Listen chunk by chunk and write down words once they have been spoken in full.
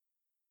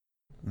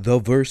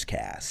The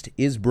Versecast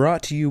is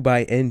brought to you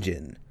by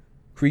Engine.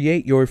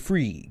 Create your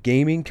free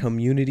gaming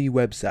community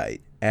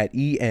website at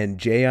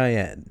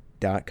enjin.com.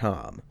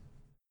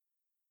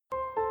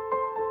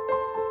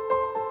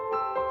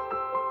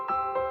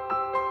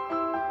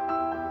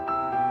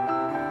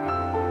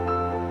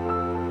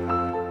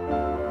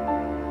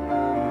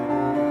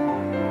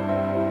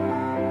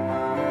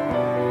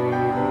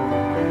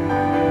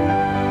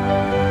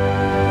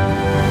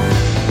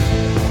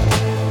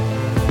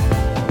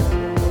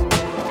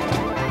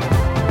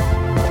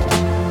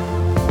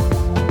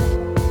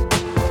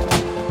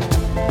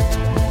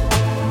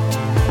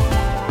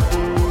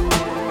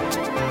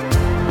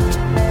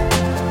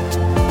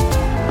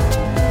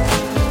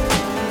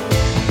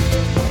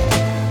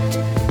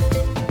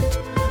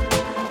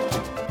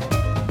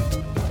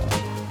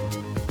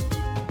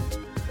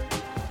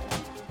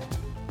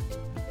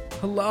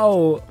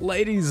 Hello,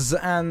 ladies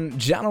and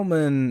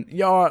gentlemen.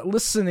 You're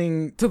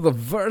listening to the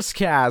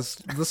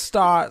Versecast, the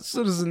Star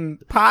Citizen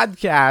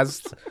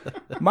podcast.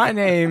 My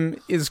name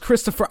is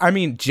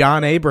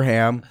John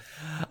Abraham.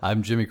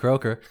 I'm Jimmy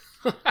Croker.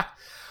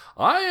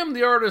 I am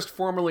the artist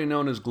formerly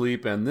known as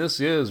Gleep, and this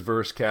is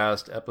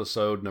Versecast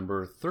episode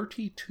number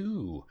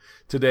 32.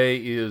 Today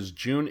is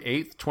June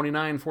 8th,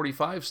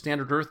 2945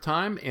 Standard Earth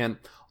Time, and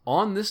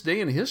on this day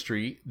in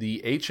history,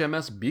 the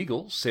HMS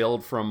Beagle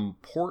sailed from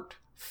Port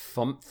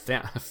Famine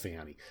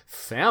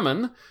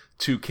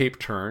to Cape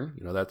Turn.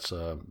 You know, that's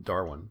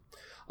Darwin.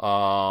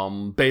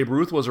 Babe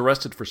Ruth was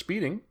arrested for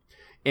speeding,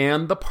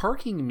 and the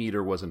parking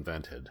meter was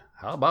invented.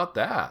 How about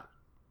that?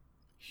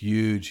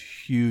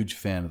 Huge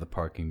fan of the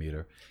parking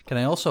meter. Can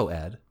I also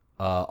add,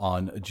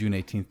 on June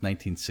 18th,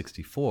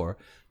 1964,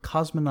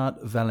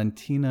 cosmonaut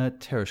Valentina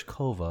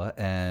Tereshkova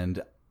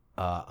and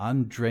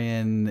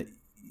Andrean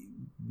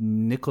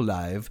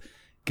Nikolaev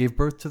gave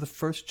birth to the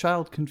first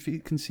child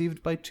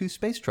conceived by two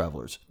space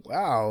travelers.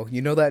 Wow,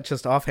 you know that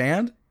just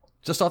offhand?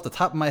 Just off the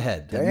top of my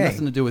head. Dang. Had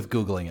nothing to do with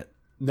Googling it.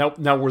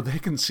 Now were they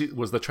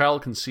was the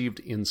child conceived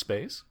in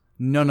space?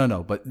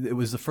 No. But it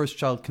was the first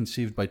child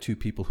conceived by two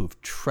people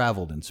who've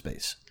traveled in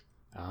space.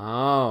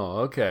 Oh,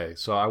 okay.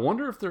 So I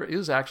wonder if there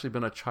is actually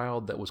been a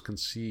child that was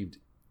conceived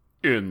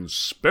in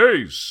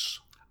space.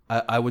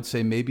 I would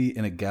say maybe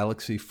in a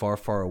galaxy far,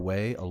 far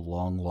away a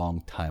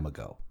long time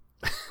ago.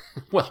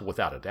 Well,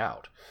 without a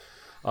doubt.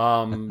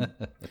 Well,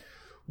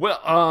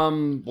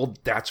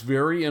 that's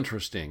very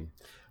interesting.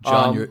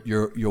 John,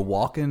 your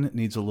walking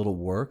needs a little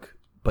work,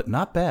 but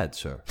not bad,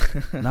 sir.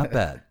 Not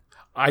bad.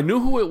 I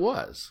knew who it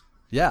was.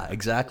 Yeah,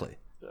 exactly.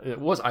 It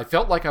was. I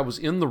felt like I was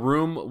in the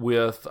room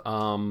with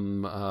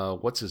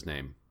what's his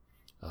name?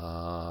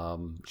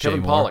 Kevin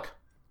Pollak.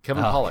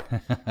 Kevin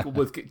Pollak.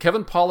 With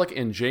Kevin Pollak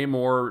and Jay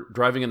Moore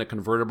driving in a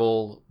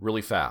convertible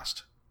really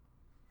fast.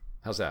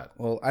 How's that?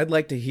 Well, I'd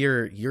like to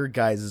hear your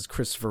guys'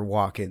 Christopher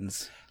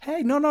Walkens.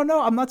 Hey, no.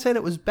 I'm not saying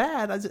it was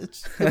bad.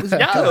 It was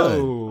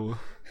No.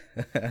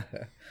 good.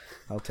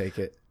 I'll take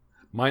it.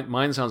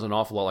 Mine sounds an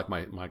awful lot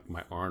like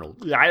my Arnold.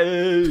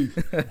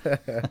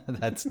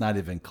 That's not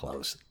even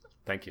close.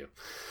 Thank you.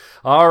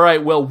 All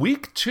right. Well,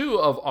 week 2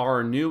 of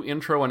our new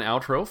intro and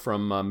outro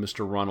from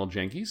Mr. Ronald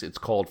Jenkins. It's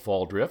called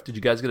Fall Drift. Did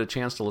you guys get a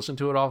chance to listen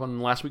to it off on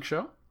last week's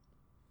show?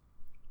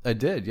 I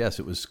did. Yes,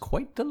 it was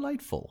quite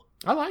delightful.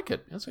 I like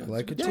it. I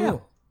like it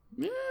too.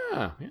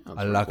 Yeah.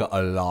 I like it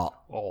a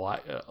lot. I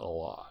like it a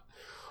lot.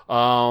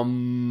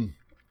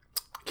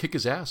 Kick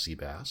his ass,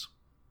 Seabass.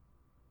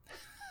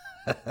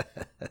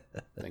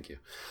 Thank you.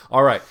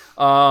 All right.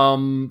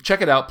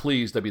 Check it out,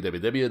 please.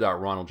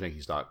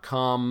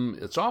 www.ronaldjenkins.com.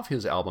 It's off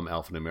his album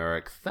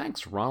Alphanumeric.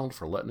 Thanks, Ronald,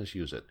 for letting us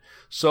use it.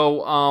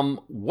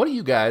 So, what have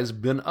you guys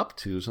been up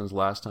to since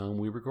last time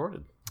we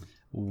recorded?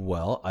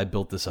 Well, I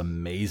built this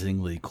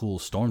amazingly cool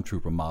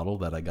Stormtrooper model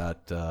that I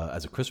got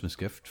as a Christmas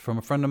gift from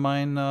a friend of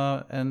mine,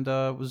 and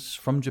it was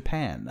from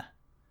Japan.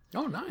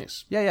 Oh,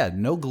 nice. Yeah,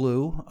 no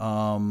glue,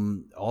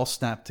 all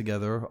snapped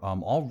together,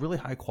 all really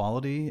high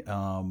quality.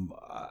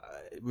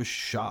 It was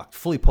shocked,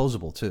 fully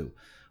posable too.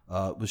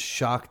 Was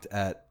shocked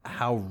at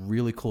how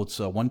really cool. It's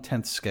a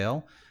 1/10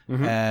 scale,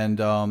 and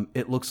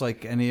it looks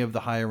like any of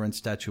the higher end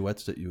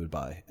statuettes that you would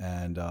buy,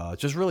 and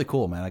it's just really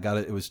cool, man. I got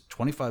it. It was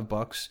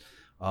 $25.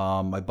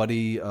 My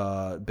buddy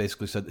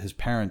basically said his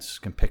parents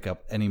can pick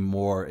up any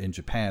more in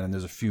Japan, and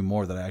there's a few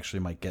more that I actually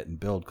might get and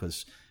build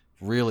because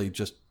really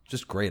just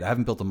great. I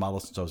haven't built a model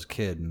since I was a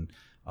kid, and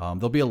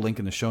there'll be a link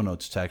in the show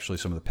notes to actually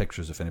some of the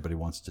pictures if anybody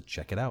wants to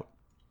check it out.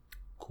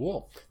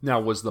 Cool. Now,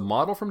 was the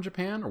model from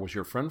Japan, or was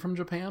your friend from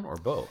Japan, or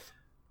both?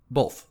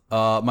 Both.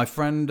 My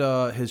friend,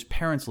 his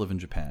parents live in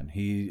Japan.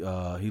 He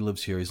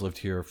lives here. He's lived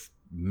here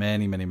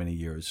many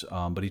years,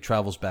 but he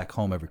travels back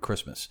home every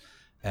Christmas.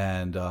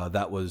 And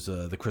that was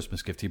the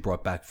Christmas gift he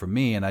brought back for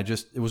me. And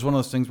it was one of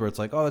those things where it's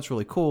like, oh, that's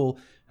really cool.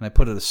 And I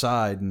put it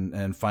aside.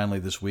 And finally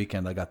this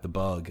weekend I got the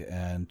bug.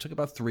 And it took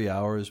about 3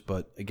 hours.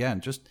 But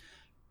again, just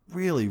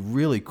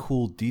really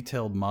cool,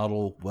 detailed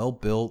model, well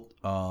built,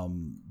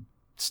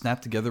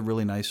 snapped together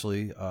really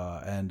nicely.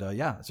 I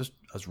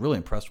was really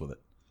impressed with it.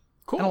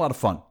 Cool. And a lot of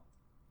fun.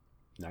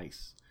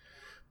 Nice.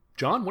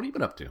 John, what have you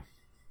been up to?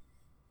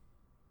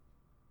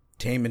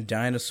 Taming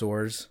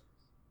dinosaurs.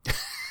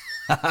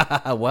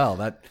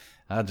 Well,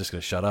 I'm just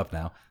gonna shut up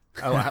now.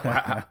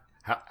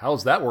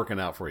 How's that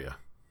working out for you?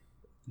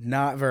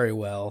 Not very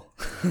well.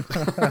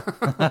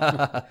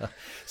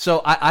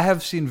 So I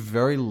have seen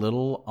very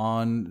little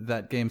on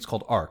that game. It's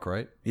called Ark,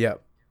 right?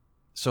 Yep.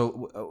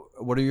 So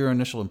what are your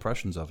initial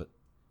impressions of it?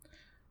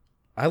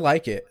 I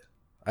like it.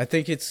 I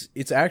think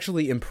it's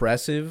actually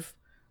impressive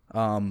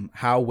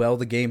how well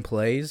the game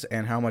plays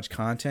and how much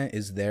content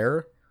is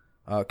there,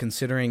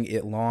 considering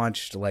it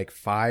launched like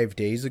 5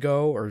 days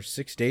ago or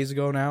 6 days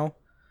ago now.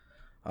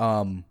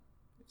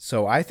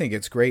 So I think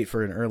it's great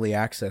for an early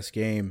access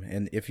game,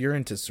 and if you're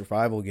into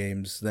survival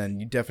games, then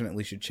you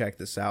definitely should check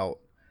this out.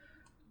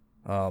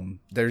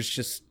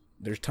 There's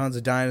tons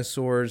of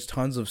dinosaurs,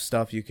 tons of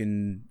stuff you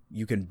can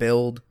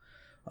build.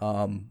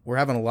 We're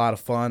having a lot of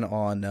fun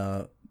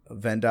on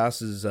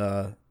Vendos's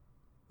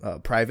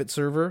private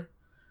server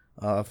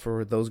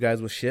for those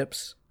guys with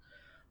ships.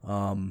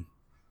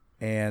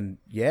 And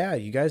yeah,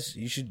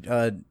 you should,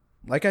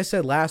 like I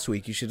said last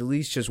week, you should at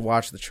least just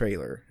watch the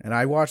trailer. And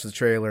I watched the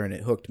trailer and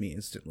it hooked me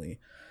instantly.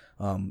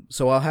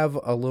 So I'll have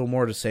a little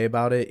more to say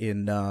about it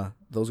in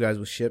those guys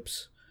with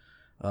ships.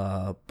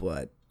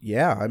 But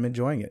yeah, I'm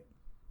enjoying it.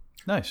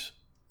 Nice.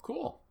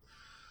 Cool.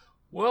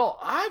 Well,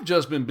 I've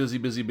just been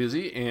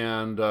busy,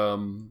 and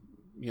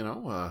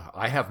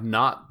I have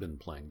not been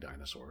playing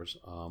dinosaurs.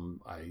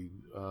 I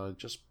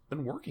just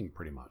been working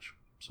pretty much.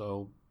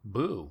 So,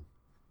 boo.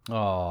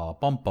 Oh,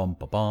 bum bum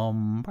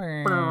bum bum.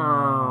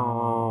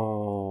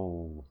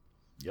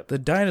 Yep. The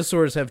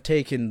dinosaurs have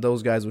taken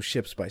those guys with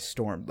ships by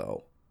storm,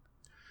 though.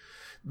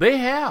 They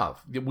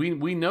have.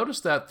 We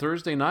noticed that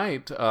Thursday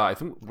night. I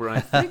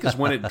think is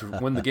when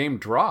the game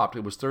dropped.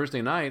 It was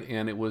Thursday night,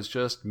 and it was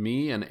just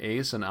me and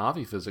Ace and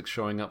Avi Physics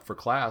showing up for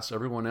class.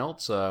 Everyone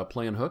else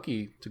playing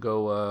hooky to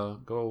go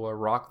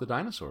rock the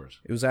dinosaurs.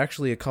 It was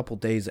actually a couple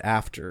days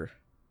after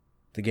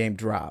the game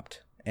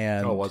dropped.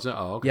 And oh, was it?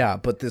 Oh, okay. Yeah,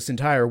 but this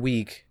entire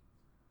week,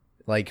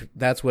 like,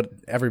 that's what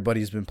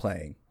everybody's been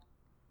playing.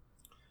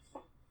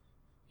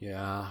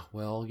 Yeah,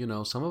 well,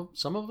 some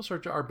of us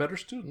are better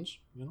students.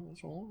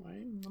 That's all.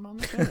 I'm on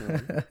the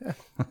camera.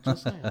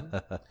 Just saying.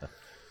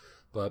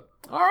 But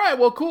all right,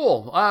 well,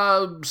 cool.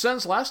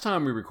 Since last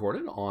time we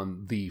recorded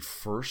on the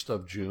 1st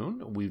of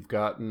June,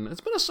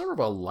 it's been a sort of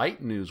a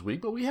light news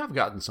week, but we have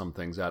gotten some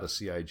things out of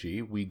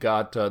CIG. We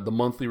got the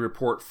monthly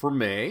report for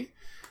May,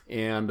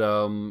 and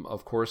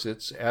of course,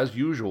 it's as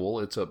usual.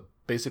 It's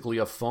basically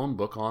a phone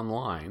book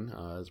online.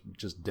 It's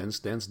just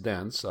dense.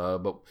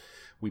 But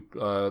we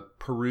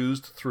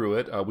perused through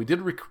it. We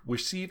did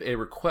receive a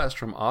request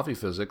from Avi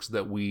Physics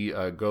that we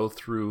go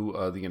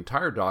through the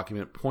entire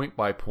document point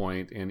by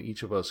point, and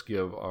each of us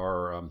give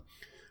our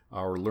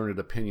learned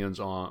opinions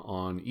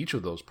on each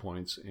of those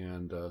points.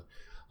 And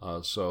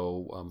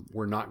so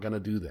we're not going to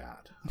do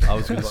that. I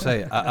was going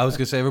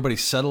to say, everybody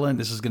settle in.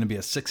 This is going to be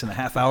a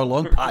 6.5 hour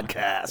long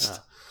podcast.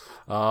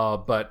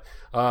 But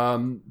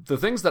the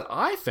things that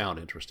I found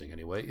interesting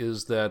anyway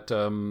is that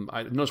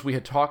I noticed we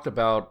had talked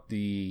about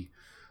the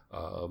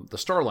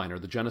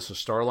Starliner, the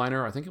Genesis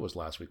Starliner. I think it was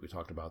last week we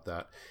talked about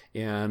that.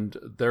 And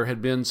there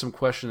had been some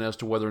question as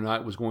to whether or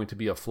not it was going to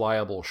be a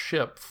flyable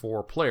ship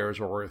for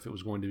players or if it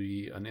was going to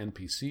be an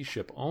NPC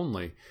ship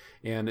only.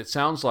 And it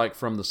sounds like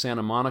from the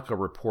Santa Monica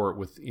report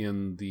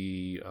within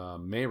the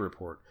May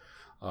report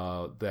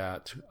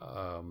that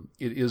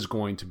it is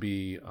going to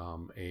be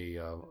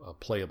a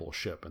playable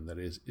ship, and that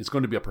it's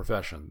going to be a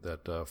profession,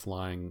 that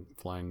flying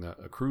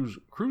a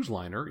cruise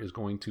liner is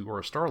going to, or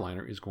a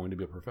Starliner is going to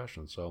be a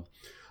profession. So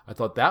I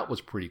thought that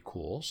was pretty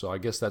cool. So I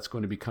guess that's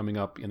going to be coming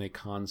up in a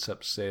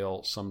concept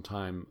sale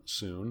sometime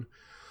soon,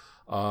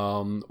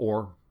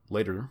 or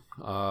later.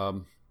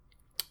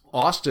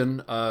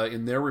 Austin,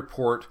 in their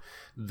report,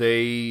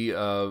 they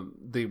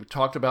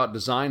talked about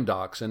design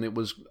docs, and it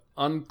was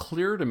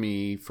unclear to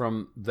me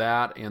from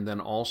that, and then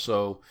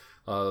also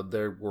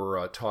they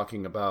were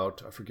talking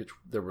about, I forget,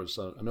 there was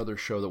another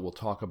show that we'll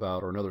talk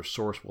about, or another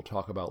source we'll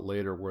talk about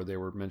later, where they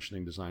were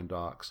mentioning design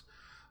docs.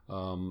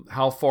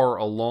 How far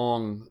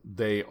along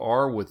they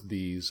are with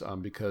these,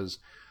 because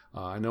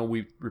I know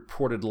we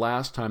reported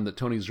last time that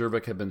Tony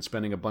Zervik had been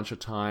spending a bunch of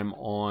time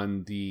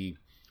on the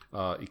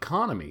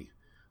economy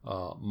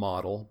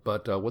model,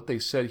 but what they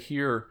said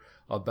here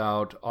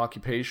about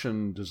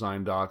occupation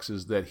design docs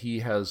is that he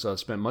has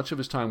spent much of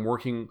his time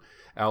working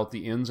out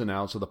the ins and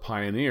outs of the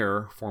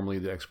Pioneer, formerly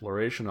the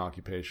Exploration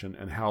occupation,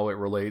 and how it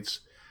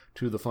relates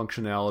to the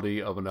functionality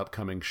of an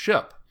upcoming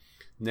ship.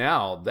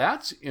 Now,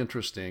 that's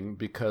interesting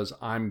because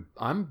I'm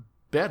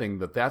betting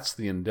that that's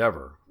the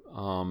Endeavor,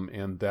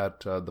 and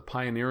that the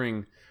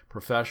pioneering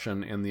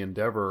profession and the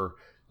Endeavor,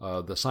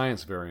 the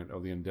science variant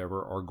of the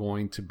Endeavor, are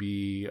going to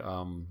be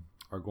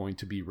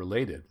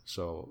related.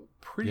 So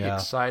pretty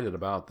excited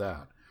about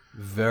that.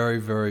 Very,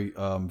 very,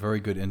 very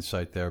good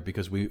insight there,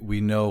 because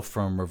we know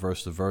from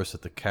Reverse to Verse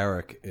that the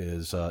Carrack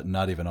is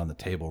not even on the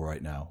table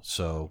right now.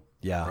 So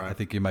yeah, right. I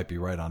think you might be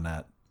right on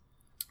that.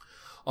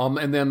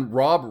 And then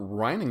Rob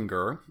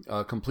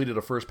Reininger completed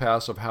a first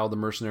pass of how the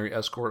mercenary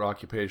escort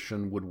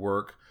occupation would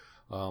work.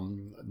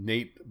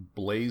 Nate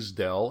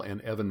Blaisdell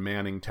and Evan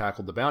Manning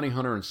tackled the bounty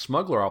hunter and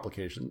smuggler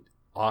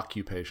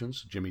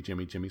occupations. Jimmy,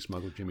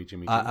 smuggler,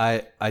 Jimmy.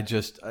 I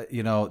just,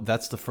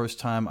 that's the first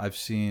time I've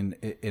seen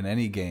in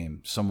any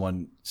game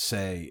someone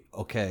say,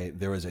 okay,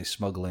 there is a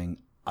smuggling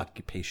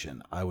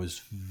occupation. I was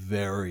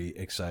very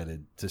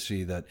excited to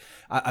see that.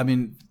 I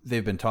mean,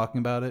 they've been talking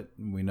about it.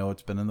 We know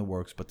it's been in the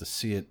works, but to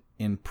see it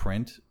in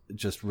print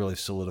just really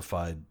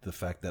solidified the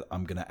fact that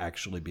I'm going to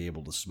actually be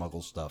able to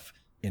smuggle stuff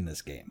in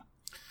this game.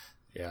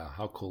 Yeah,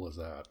 how cool is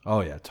that?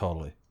 Oh, yeah,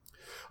 totally.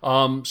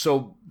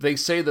 So they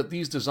say that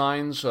these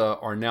designs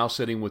are now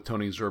sitting with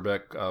Tony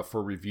Zerbeck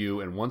for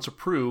review, and once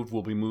approved,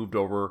 will be moved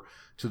over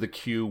to the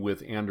queue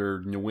with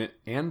Andrew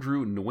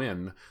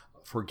Nguyen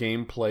for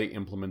gameplay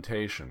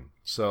implementation.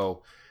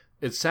 So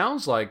it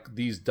sounds like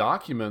these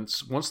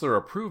documents, once they're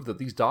approved, that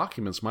these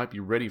documents might be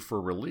ready for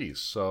release.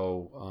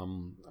 So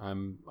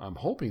I'm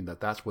hoping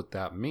that that's what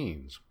that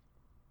means.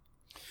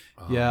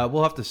 Yeah,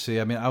 we'll have to see.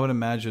 I mean, I would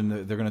imagine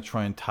that they're going to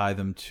try and tie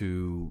them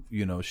to,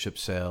 ship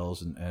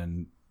sales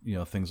and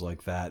things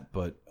like that.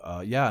 But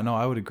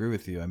I would agree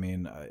with you. I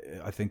mean,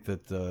 I think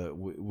that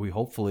we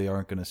hopefully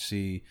aren't going to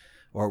see,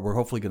 or we're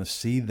hopefully going to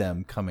see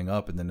them coming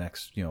up in the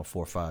next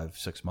 4, 5,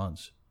 6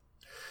 months.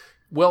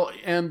 Well,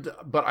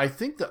 but I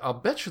think that I'll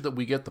bet you that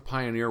we get the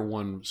Pioneer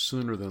one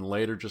sooner than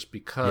later, just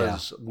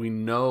because we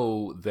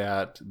know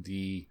that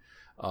the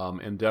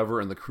Endeavor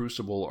and the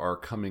Crucible are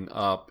coming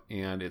up,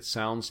 and it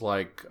sounds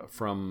like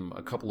from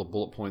a couple of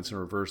bullet points in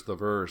Reverse the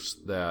Verse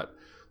that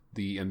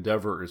the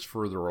Endeavor is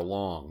further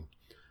along.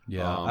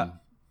 Yeah,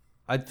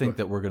 I think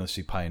that we're going to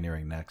see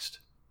Pioneering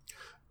next.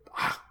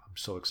 I'm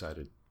so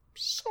excited.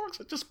 So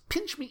excited. Just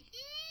pinch me.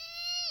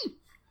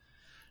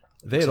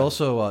 They'd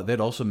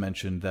also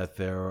mentioned that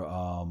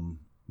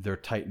they're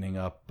tightening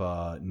up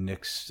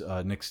Nick's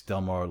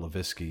Delmar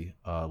Levisky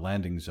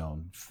landing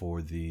zone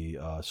for the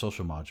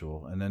social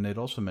module, and then they'd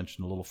also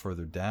mentioned a little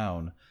further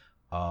down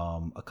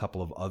a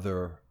couple of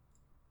other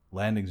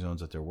landing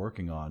zones that they're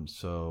working on.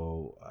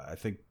 So I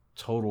think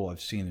total I've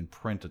seen in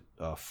print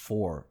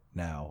 4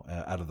 now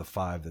out of the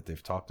 5 that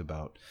they've talked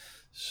about.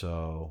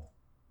 So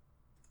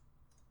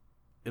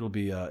it'll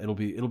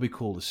be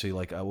cool to see.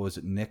 Like, what was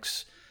it,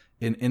 Nick's?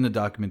 In the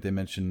document, they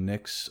mentioned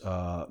Nyx,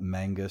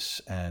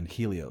 Mangus, and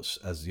Helios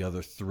as the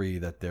other 3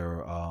 that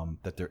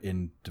they're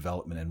in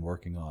development and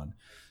working on.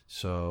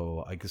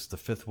 So I guess the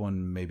 5th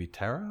one maybe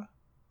Terra.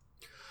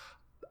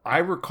 I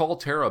recall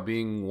Terra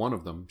being one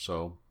of them.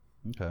 So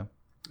okay,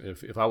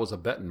 if I was a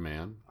betting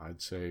man,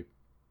 I'd say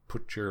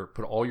put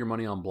all your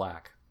money on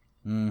black.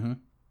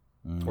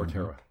 Mm-hmm. Or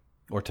Terra.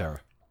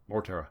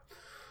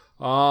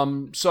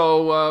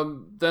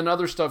 Then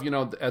other stuff,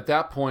 at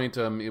that point,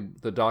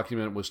 the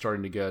document was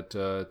starting to get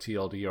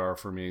TLDR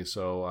for me,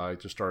 so I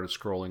just started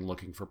scrolling,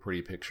 looking for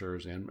pretty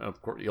pictures. And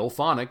of course,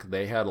 IllFonic,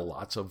 they had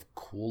lots of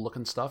cool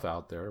looking stuff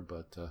out there,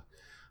 but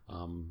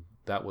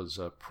that was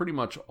pretty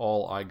much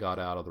all I got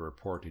out of the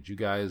report. Did you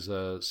guys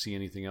see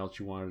anything else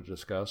you wanted to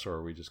discuss, or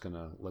are we just going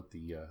to let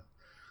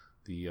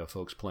the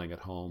folks playing at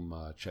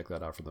home check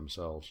that out for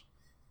themselves?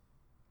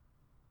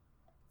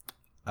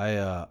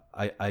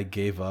 I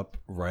gave up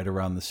right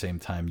around the same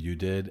time you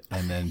did,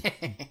 and then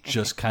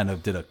just kind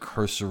of did a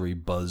cursory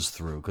buzz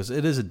through, because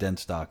it is a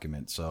dense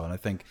document. So, and I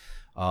think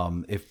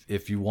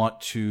if you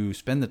want to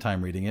spend the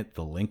time reading it,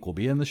 the link will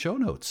be in the show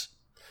notes.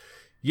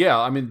 Yeah,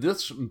 I mean,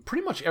 this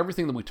pretty much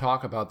everything that we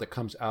talk about that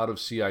comes out of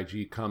CIG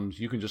you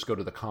can just go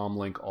to the com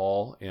link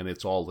all, and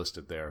it's all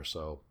listed there.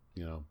 So,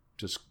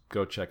 just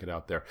go check it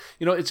out there.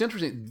 It's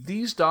interesting.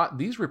 These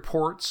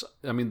reports,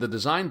 I mean, the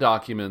design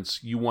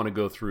documents, you want to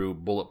go through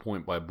bullet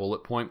point by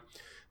bullet point.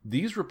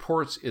 These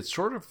reports,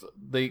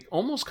 they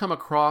almost come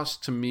across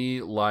to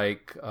me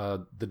like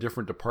the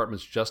different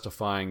departments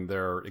justifying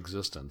their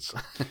existence.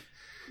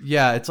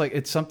 Yeah,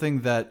 it's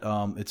something that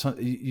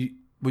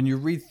when you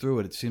read through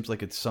it, it seems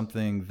like it's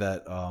something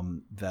that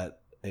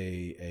that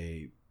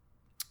a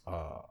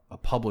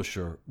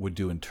publisher would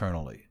do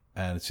internally.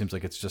 And it seems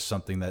like it's just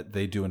something that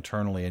they do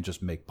internally and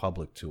just make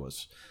public to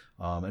us.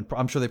 And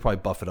I'm sure they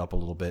probably buff it up a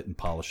little bit and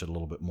polish it a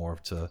little bit more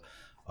to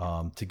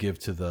give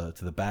to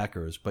the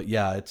backers. But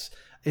yeah,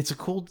 it's a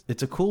cool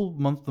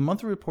month. The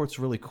monthly report's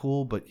really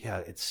cool, but yeah,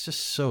 it's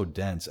just so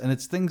dense, and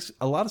it's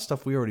a lot of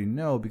stuff we already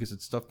know because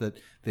it's stuff that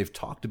they've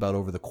talked about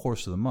over the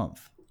course of the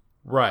month.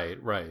 Right.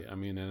 I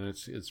mean, and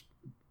it's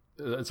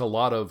a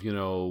lot of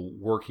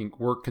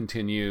work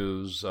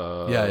continues.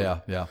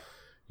 Yeah.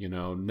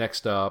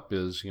 Next up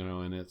is,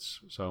 and it's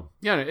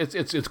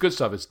good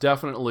stuff. It's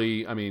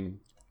definitely, I mean,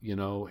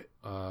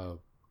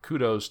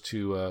 kudos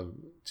to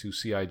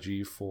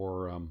CIG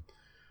for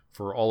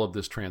all of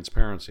this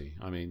transparency.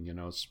 I mean,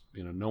 it's,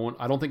 no one,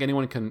 I don't think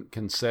anyone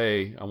can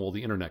say, well,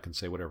 the internet can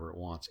say whatever it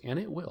wants, and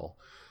it will.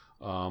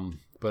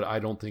 But I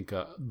don't think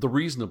the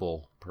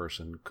reasonable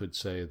person could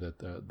say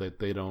that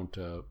they don't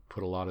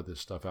put a lot of this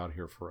stuff out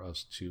here for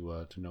us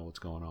to know what's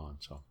going on.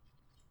 So,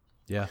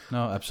 yeah,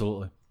 no,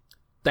 absolutely.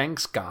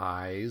 Thanks,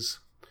 guys.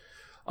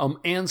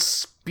 And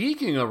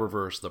speaking of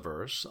Reverse the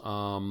Verse,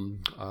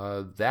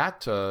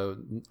 that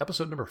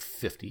episode number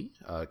 50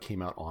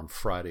 came out on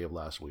Friday of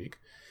last week.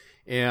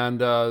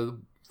 And out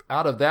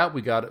of that,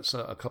 we got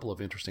a couple of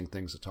interesting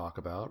things to talk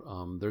about.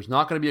 There's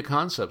not going to be a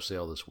concept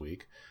sale this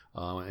week.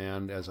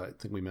 And as I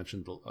think we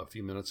mentioned a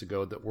few minutes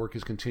ago, that work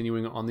is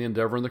continuing on the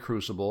Endeavor and the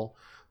Crucible,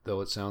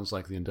 though it sounds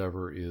like the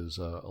Endeavor is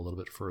a little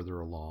bit further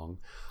along.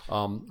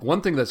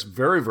 One thing that's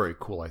very, very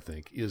cool, I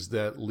think, is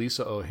that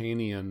Lisa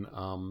Ohanian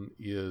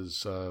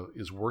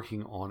is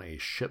working on a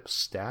ship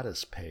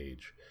status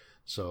page.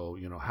 So,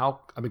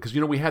 because,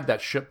 we had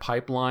that ship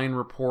pipeline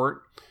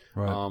report,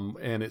 right.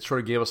 And it sort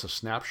of gave us a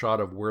snapshot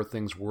of where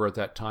things were at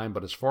that time.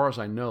 But as far as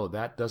I know,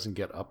 that doesn't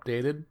get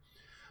updated.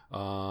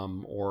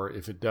 Or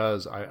if it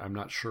does, I'm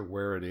not sure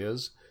where it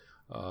is.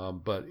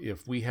 But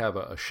if we have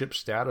a ship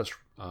status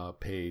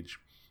page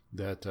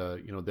that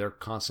they're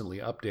constantly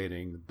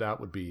updating, that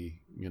would be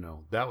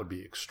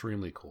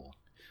extremely cool.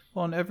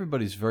 Well, and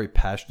everybody's very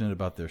passionate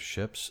about their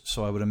ships,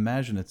 so I would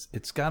imagine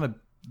it's got to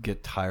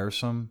get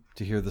tiresome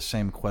to hear the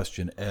same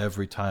question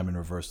every time in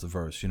Reverse the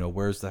Verse.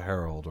 Where's the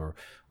Herald, or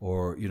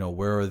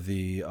where are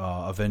the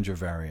Avenger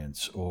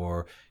variants,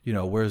 or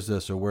where's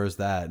this or where's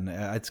that, and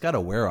it's got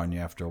to wear on you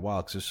after a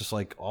while, because it's just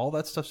like all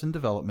that stuff's in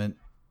development.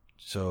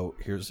 So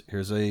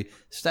here's a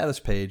status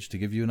page to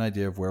give you an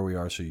idea of where we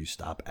are, so you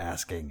stop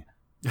asking.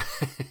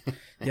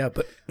 Yeah,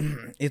 but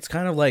it's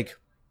kind of like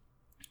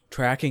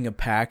tracking a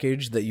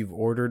package that you've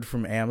ordered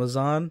from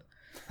Amazon.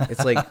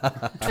 It's like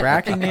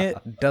tracking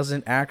it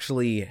doesn't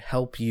actually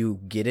help you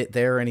get it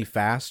there any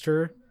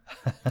faster.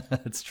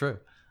 It's true.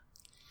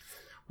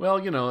 Well,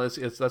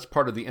 that's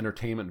part of the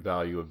entertainment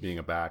value of being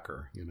a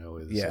backer.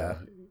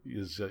 Imagining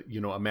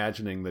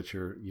that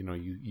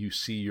you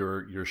see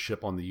your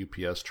ship on the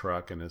UPS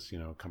truck and it's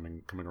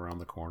coming around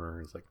the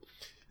corner. It's like,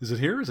 is it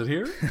here? Is it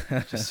here?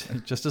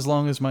 just as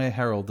long as my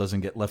Herald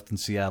doesn't get left in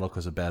Seattle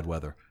because of bad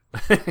weather.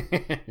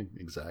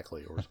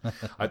 Exactly. Or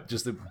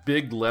just the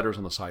big letters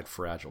on the side,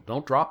 fragile.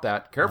 Don't drop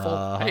that.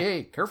 Careful.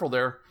 Hey, careful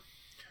there.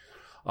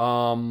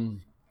 Arena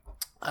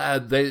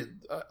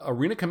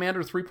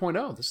Commander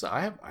 3.0. This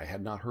I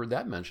had not heard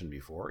that mentioned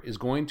before. Is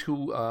going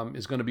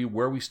to be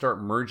where we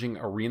start merging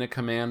Arena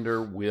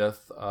Commander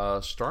with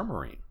Star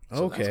Marine.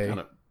 So okay.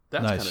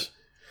 That's nice.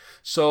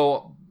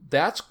 So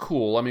that's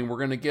cool. I mean, we're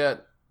going to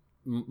get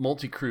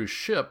multi-crew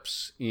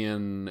ships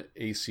in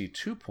AC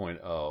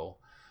 2.0,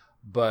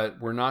 but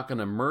we're not going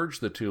to merge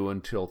the two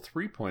until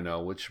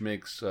 3.0, which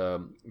makes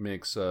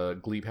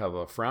Gleep have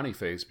a frowny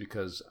face,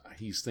 because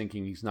he's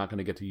thinking he's not going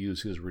to get to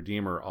use his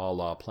Redeemer a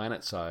la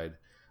Planetside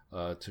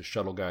to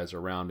shuttle guys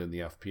around in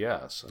the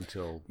FPS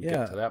until we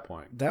get to that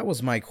point. That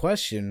was my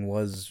question,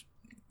 was,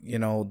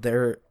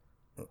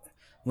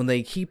 when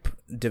they keep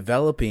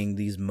developing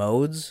these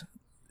modes,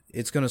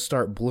 it's going to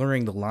start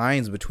blurring the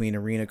lines between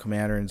Arena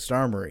Commander and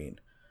Star Marine.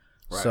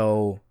 Right.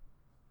 So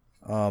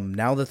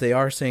now that they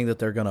are saying that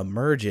they're going to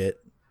merge it,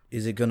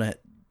 is it going to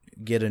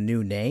get a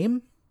new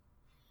name?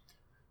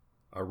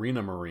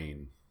 Arena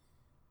Marine.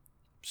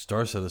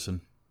 Star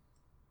Citizen.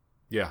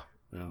 Yeah.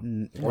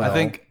 Well, I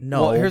think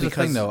no. Well, here's the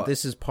because thing, though.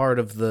 This is part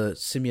of the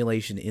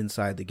simulation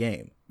inside the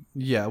game.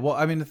 Yeah, well,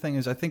 I mean, the thing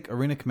is, I think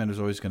Arena Commander is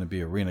always going to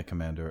be Arena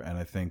Commander, and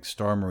I think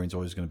Star Marine's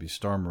always going to be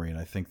Star Marine.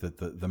 I think that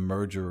the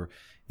merger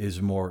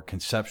is more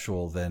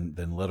conceptual than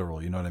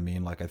literal. You know what I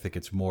mean? Like, I think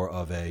it's more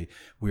of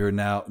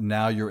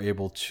now you're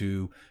able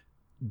to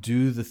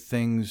do the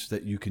things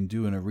that you can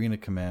do in Arena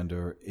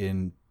Commander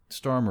in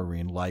Star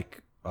Marine,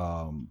 like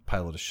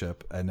pilot a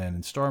ship, and then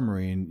in Star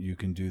Marine you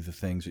can do the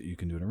things that you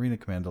can do in Arena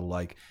Commander,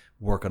 like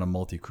work on a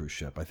multi-crew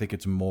ship. I think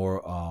it's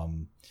more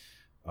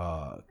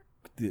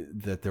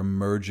that they're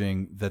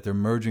merging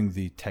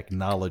the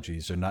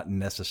technologies. They're not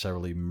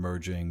necessarily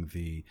merging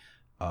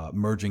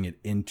it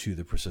into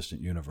the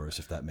persistent universe,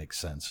 if that makes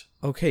sense.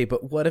 Okay,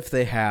 but what if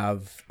they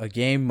have a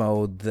game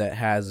mode that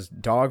has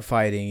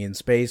dogfighting in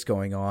space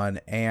going on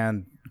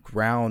and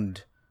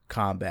ground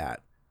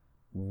combat?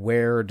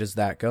 Where does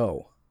that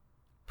go?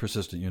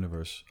 Persistent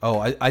universe.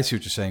 Oh, I see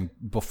what you're saying.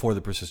 Before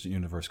the persistent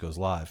universe goes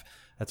live.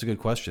 That's a good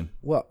question.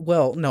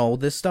 Well, no,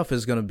 this stuff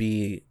is going to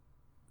be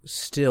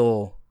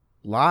still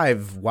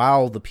live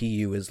while the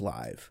PU is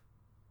live.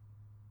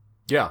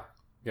 Yeah.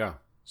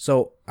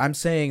 So I'm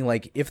saying,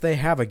 like, if they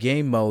have a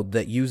game mode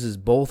that uses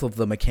both of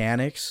the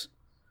mechanics,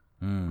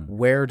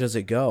 where does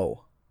it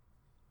go?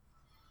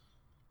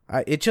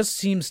 It just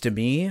seems to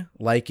me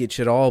like it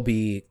should all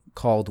be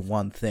called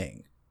one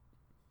thing.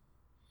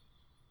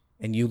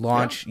 And you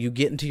launch, you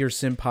get into your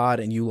sim pod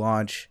and you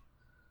launch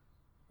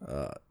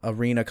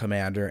Arena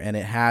Commander, and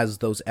it has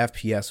those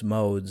FPS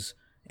modes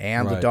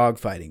and the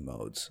dogfighting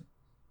modes.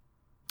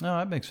 No,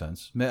 that makes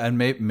sense. And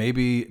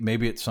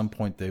maybe at some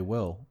point they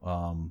will.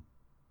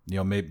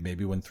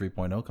 Maybe when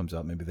 3.0 comes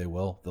out, maybe they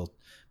will.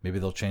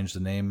 They'll change the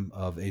name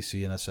of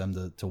AC and SM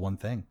to one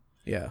thing.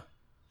 Yeah.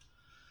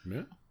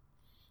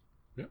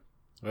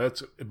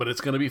 But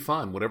it's going to be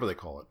fun, whatever they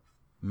call it.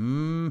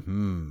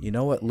 Mm-hmm. You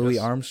know what Louis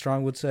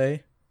Armstrong would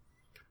say?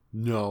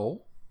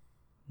 No.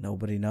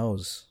 Nobody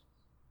knows.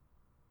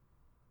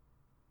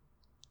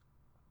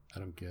 I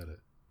don't get it.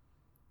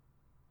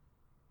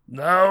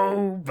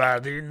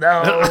 Nobody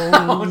knows.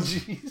 Oh,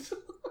 jeez.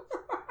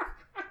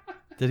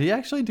 Did he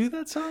actually do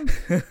that song?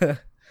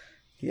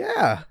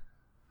 Yeah.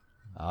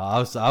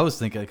 I was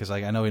thinking because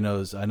I know he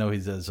knows. I know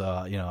he says,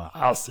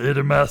 I'll say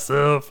to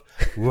myself,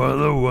 "What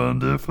a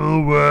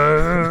wonderful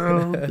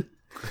world."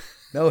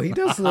 No, he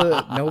does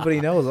the Nobody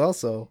Knows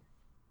also.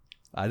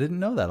 I didn't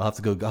know that. I'll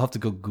have to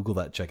go Google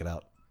that. Check it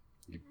out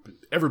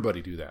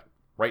Everybody do that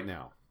right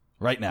now.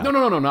 right now. No,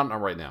 not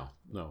right now.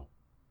 No.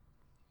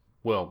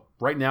 Well,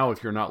 right now,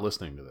 if you're not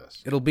listening to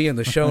this, It'll be in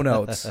the show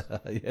notes. Yeah,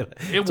 It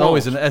it's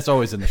always in won't.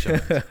 the show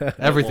notes.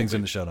 Everything's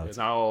in the show notes.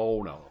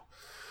 No.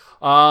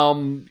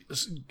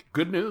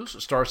 Good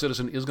news. Star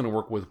Citizen is going to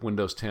work with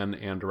Windows 10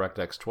 and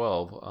DirectX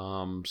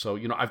 12. So,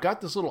 I've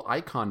got this little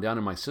icon down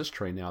in my sys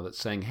tray now that's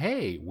saying,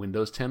 hey,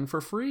 Windows 10 for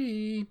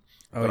free.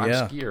 Oh, But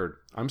yeah. I'm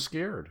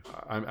scared.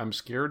 I'm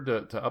scared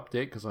to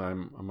update because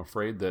I'm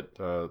afraid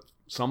that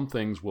some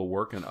things will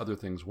work and other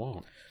things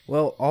won't.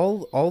 Well,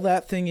 all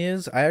that thing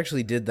is, I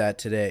actually did that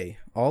today.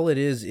 All it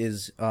is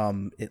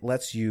it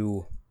lets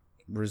you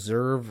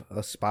reserve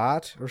a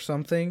spot or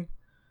something.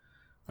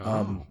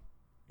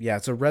 Yeah,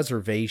 it's a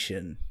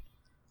reservation.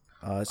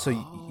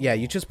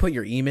 You just put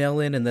your email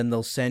in, and then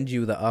they'll send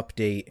you the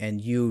update,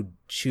 and you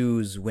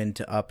choose when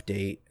to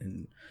update.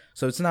 And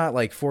so it's not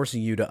like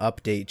forcing you to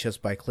update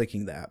just by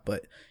clicking that.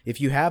 But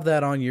if you have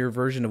that on your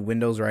version of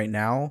Windows right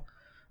now,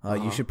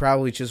 you should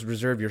probably just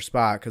reserve your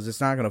spot because it's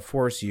not going to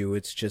force you.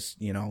 It's just,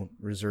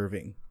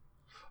 reserving.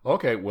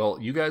 Okay, well,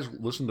 you guys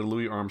listen to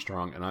Louis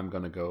Armstrong, and I'm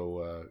going to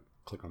go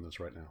click on this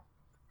right now.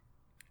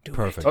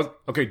 Perfect.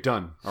 Okay,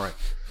 done. All right.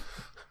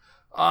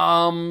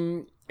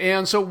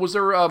 And so was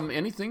there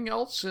anything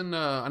else in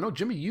I know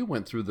Jimmy, you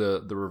went through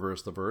the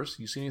reverse the verse.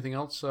 You see anything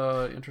else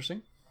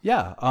interesting?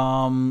 Yeah.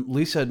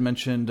 Lisa had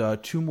mentioned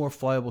 2 more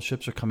flyable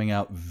ships are coming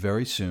out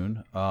very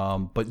soon.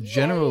 But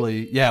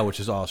generally, which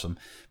is awesome.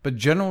 But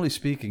generally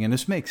speaking, and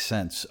this makes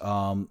sense,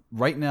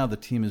 right now the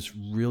team is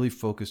really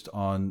focused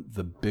on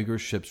the bigger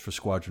ships for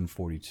Squadron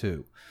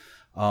 42.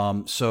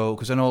 So,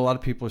 because I know a lot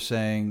of people are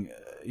saying,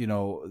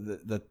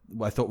 that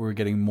I thought we were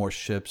getting more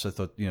ships. I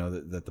thought,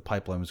 that the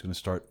pipeline was going to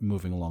start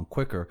moving along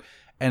quicker.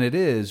 And it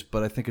is,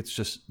 but I think it's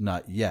just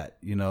not yet.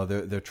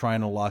 They're trying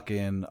to lock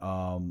in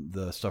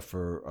the stuff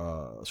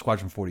for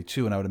Squadron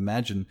 42, and I would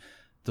imagine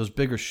those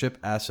bigger ship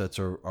assets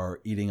are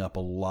eating up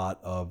a lot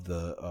of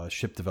the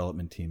ship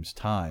development team's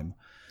time.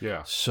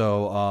 Yeah.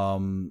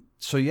 So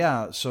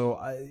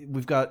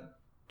we've got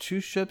 2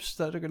 ships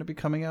that are going to be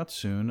coming out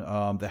soon.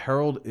 The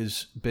Herald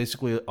is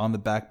basically on the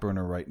back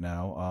burner right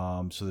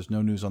now, so there's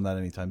no news on that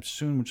anytime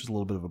soon, which is a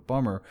little bit of a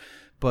bummer.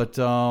 But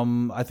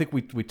I think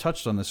we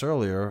touched on this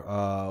earlier.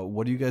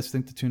 What do you guys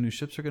think the 2 new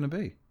ships are going to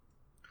be?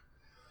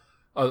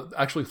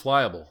 Actually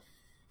flyable.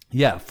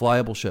 Yeah,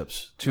 flyable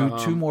ships. Two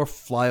more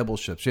flyable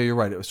ships. Yeah, you're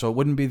right. So it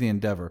wouldn't be the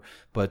Endeavor,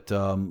 but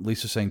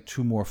Lisa's saying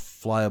 2 more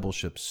flyable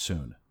ships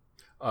soon.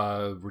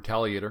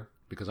 Retaliator,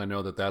 because I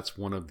know that's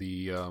one of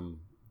the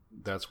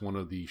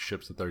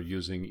ships that they're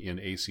using in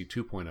AC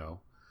 2.0.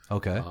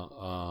 Okay.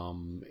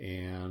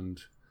 And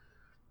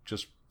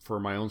just for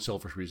my own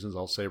selfish reasons,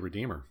 I'll say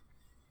Redeemer.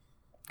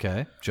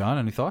 Okay. John,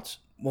 any thoughts?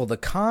 Well, the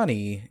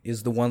Connie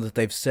is the one that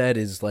they've said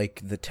is like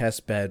the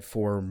test bed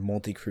for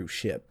multi-crew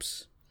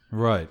ships.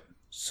 Right.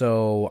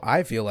 So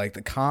I feel like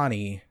the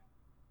Connie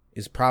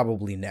is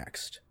probably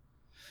next.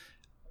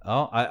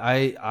 Oh,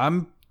 I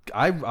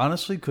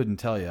honestly couldn't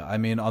tell you. I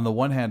mean, on the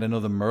one hand, I know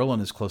the Merlin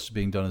is close to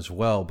being done as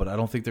well, but I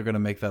don't think they're going to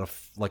make that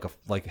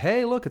like,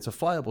 hey, look, it's a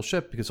flyable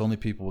ship because only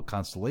people with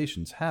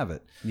constellations have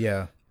it.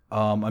 Yeah.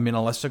 I mean,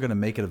 unless they're going to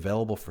make it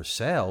available for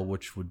sale,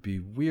 which would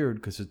be weird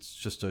because it's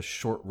just a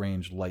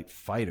short-range light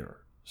fighter.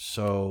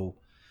 So,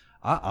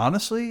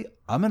 honestly,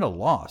 I'm at a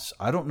loss.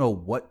 I don't know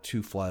what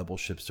 2 flyable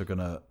ships they're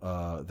gonna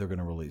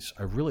release.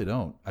 I really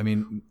don't. I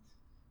mean,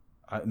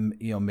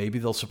 maybe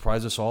they'll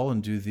surprise us all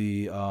and do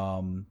the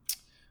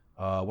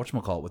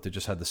whatchamacallit, what they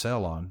just had the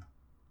sale on.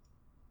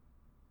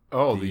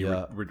 Oh,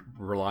 the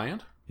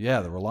Reliant?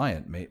 Yeah, the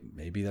Reliant.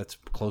 Maybe that's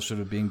closer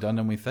to being done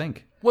than we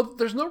think. Well,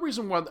 there's no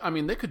reason why. I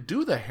mean, they could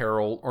do the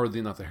Herald, or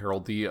not the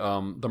Herald,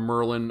 the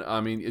Merlin.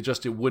 I mean,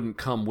 it wouldn't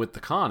come with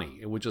the Connie.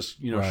 It would just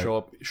Right.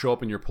 show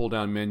up in your pull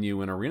down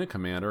menu in Arena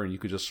Commander, and you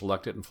could just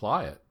select it and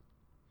fly it.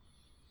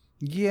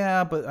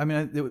 Yeah, but I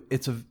mean,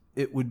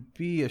 it would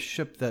be a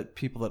ship that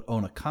people that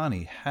own a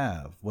Connie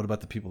have. What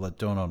about the people that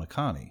don't own a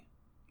Connie?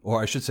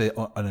 Or I should say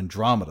an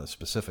Andromeda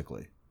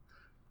specifically.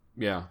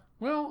 Yeah.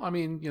 Well, I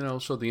mean,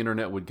 so the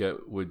internet would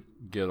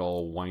get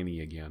all whiny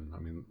again. I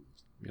mean,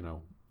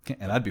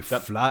 And I'd be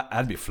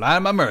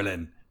flying my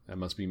Merlin. that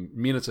must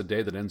mean it's a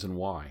day that ends in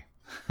Y.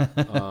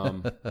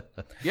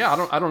 Yeah,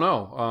 I don't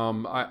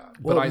know.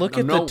 Look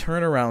at the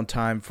turnaround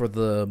time for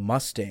the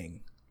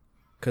Mustang,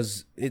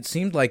 because it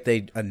seemed like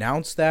they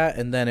announced that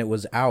and then it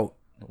was out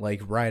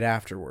like right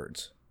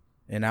afterwards,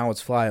 and now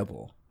it's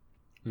flyable.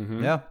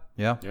 Mm-hmm.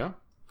 Yeah.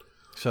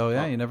 So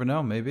you never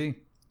know. Maybe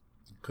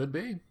Could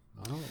be.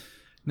 I don't know.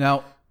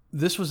 Now,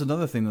 this was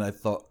another thing that I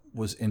thought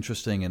was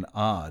interesting and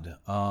odd.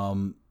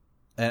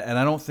 And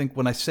I don't think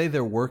when I say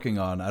they're working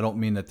on, I don't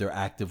mean that they're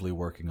actively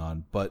working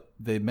on, but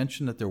they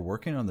mentioned that they're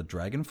working on the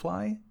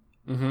Dragonfly.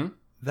 Mm-hmm.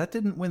 That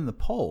didn't win the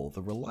poll.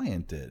 The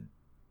Reliant did.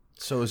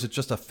 So is it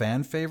just a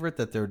fan favorite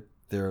that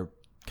they're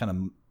kind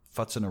of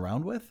futzing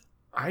around with?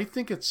 I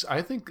think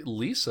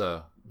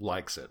Lisa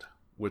likes it,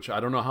 which I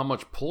don't know how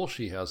much pull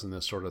she has in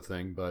this sort of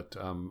thing, but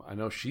I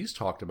know she's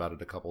talked about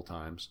it a couple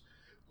times,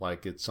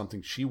 like it's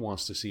something she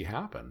wants to see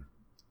happen.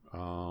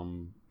 I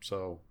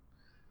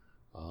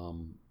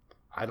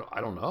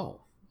don't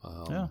know.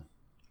 Yeah.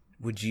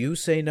 Would you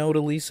say no to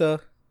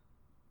Lisa?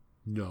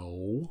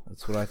 No.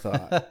 That's what I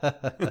thought.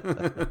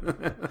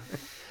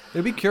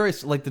 It'd be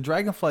curious. Like the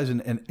Dragonfly is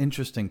an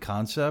interesting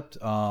concept.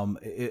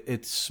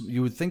 It's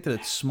you would think that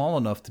it's small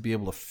enough to be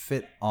able to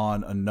fit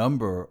on a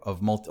number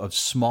of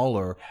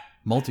smaller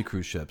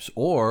multi-cruise ships,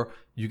 or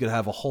you could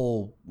have a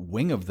whole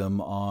wing of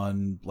them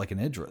on like an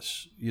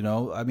Idris. You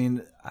know, I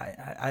mean,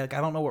 I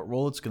don't know what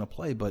role it's going to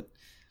play, but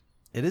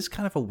it is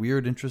kind of a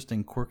weird,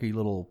 interesting, quirky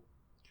little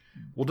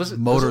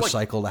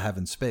motorcycle to have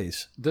in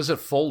space. Does it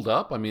fold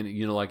up? I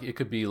mean, like it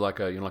could be like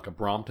a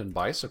Brompton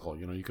bicycle.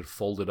 You could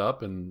fold it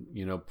up and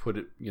put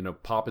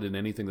it, pop it in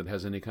anything that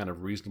has any kind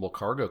of reasonable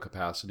cargo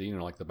capacity.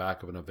 Like the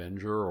back of an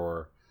Avenger,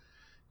 or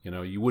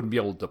you wouldn't be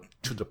able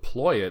to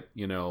deploy it,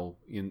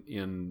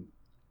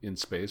 in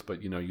space,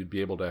 but you'd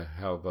be able to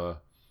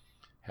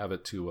have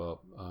it to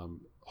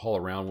haul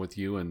around with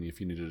you, and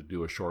if you needed to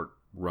do a short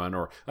run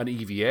or an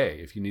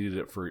EVA, if you needed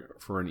it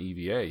for an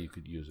EVA, you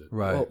could use it.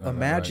 Right. Well,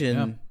 imagine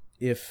right.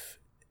 if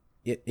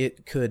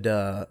it could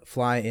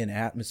fly in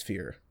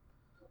atmosphere,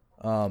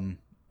 and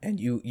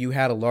you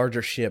had a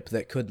larger ship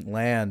that couldn't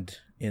land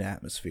in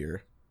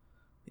atmosphere.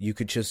 You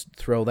could just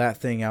throw that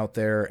thing out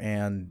there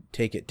and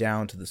take it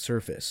down to the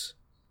surface.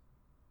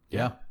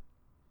 Yeah.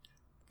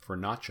 For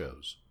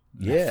nachos.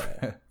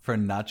 Yeah. For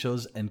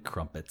nachos and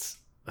crumpets.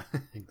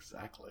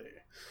 Exactly.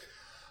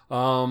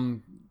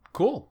 Cool.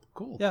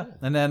 Yeah, cool.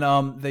 and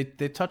then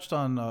they touched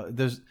on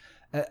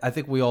I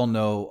think we all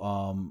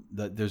know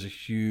that there's a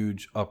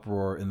huge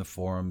uproar in the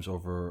forums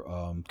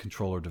over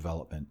controller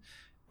development,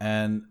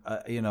 and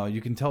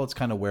you can tell it's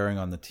kind of wearing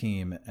on the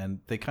team. And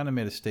they kind of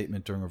made a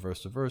statement during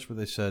Reverse to Verse where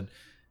they said,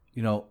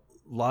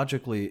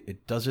 logically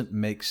it doesn't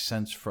make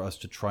sense for us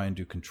to try and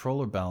do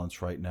controller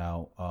balance right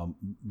now.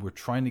 We're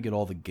trying to get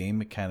all the game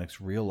mechanics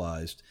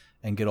realized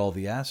and get all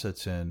the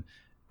assets in,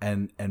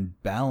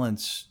 and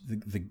balance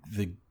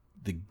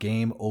the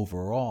game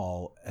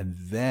overall, and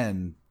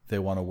then they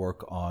want to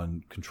work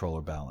on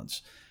controller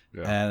balance.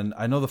 Yeah. And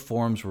I know the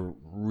forums were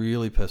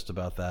really pissed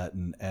about that.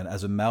 And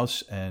as a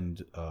mouse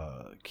and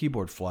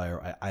keyboard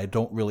flyer, I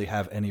don't really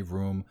have any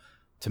room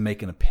to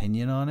make an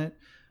opinion on it.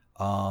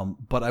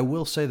 But I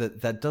will say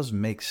that does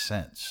make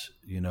sense.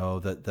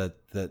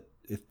 That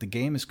if the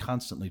game is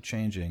constantly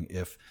changing,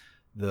 if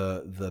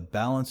the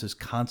balance is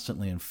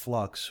constantly in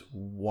flux,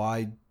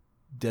 why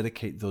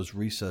dedicate those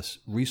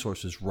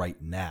resources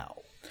right now?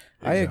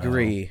 I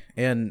agree.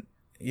 And,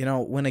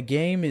 when a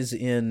game is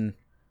in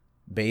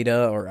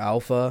beta or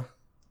alpha,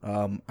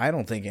 I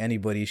don't think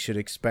anybody should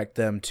expect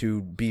them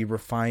to be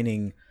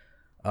refining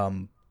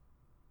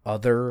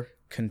other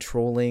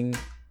controlling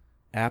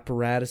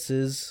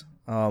apparatuses.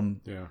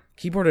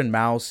 Keyboard and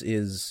mouse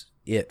is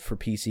it for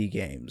PC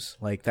games.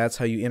 Like, that's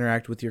how you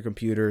interact with your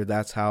computer.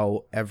 That's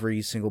how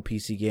every single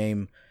PC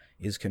game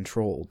is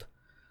controlled.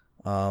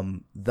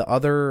 The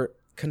other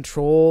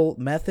control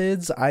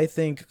methods, I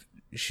think,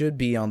 should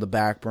be on the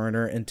back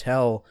burner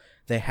until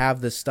they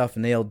have this stuff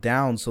nailed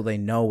down so they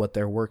know what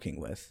they're working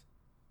with.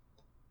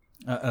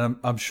 And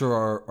I'm sure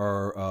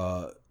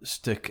our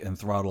stick and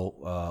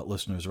throttle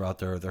listeners are out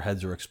there, their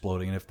heads are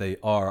exploding. And if they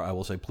are, I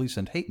will say, please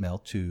send hate mail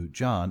to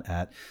John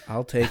at...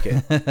 I'll take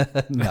it.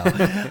 No.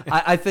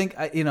 I think,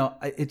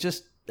 it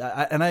just...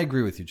 and I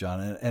agree with you, John.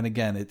 And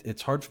again,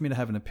 it's hard for me to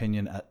have an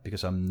opinion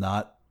because I'm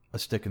not a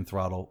stick and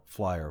throttle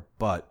flyer.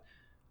 But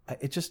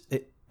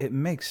it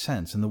makes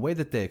sense. And the way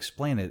that they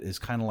explain it is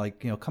kind of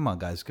like, come on,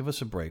 guys, give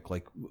us a break.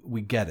 Like,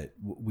 we get it.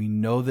 We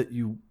know that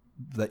you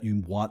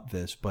want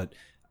this, but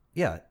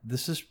yeah,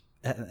 this is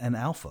an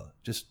alpha.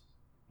 Just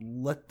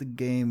let the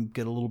game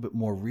get a little bit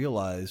more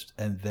realized,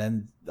 and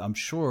then I'm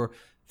sure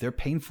they're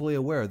painfully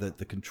aware that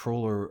the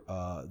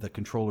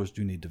controllers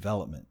do need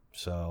development.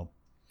 So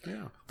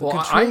yeah,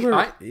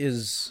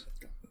 the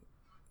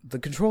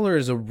controller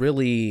is a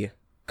really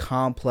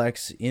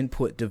complex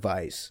input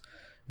device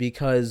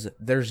because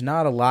there's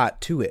not a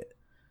lot to it.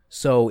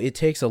 So it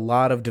takes a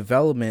lot of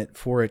development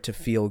for it to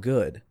feel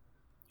good.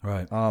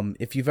 Right.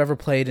 If you've ever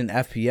played an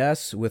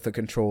FPS with a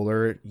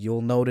controller,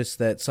 you'll notice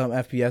that some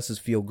FPSs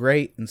feel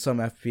great and some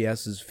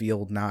FPSs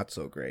feel not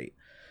so great.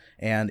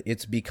 And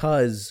it's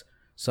because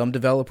some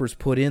developers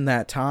put in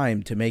that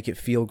time to make it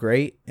feel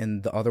great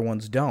and the other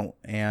ones don't.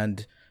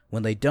 And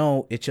when they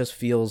don't, it just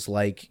feels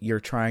like you're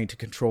trying to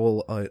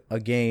control a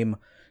game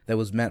that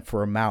was meant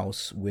for a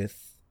mouse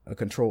with a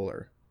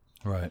controller.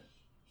 Right.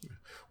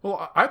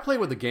 Well, I play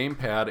with the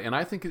gamepad, and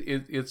I think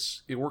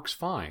it works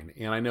fine.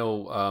 And I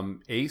know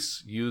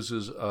Ace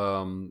uses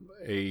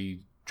a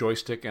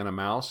joystick and a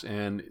mouse,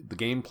 and the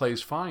game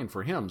plays fine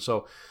for him.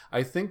 So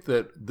I think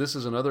that this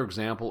is another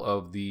example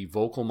of the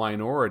vocal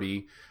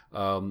minority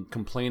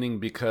complaining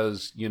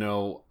because,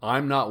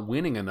 I'm not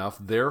winning enough,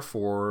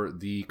 therefore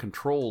the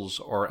controls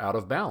are out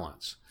of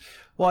balance.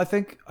 Well, I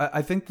think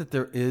that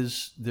there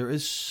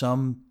is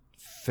some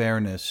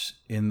fairness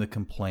in the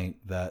complaint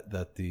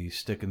that the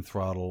stick and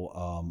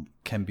throttle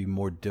can be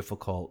more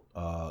difficult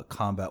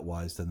combat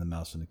wise than the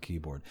mouse and the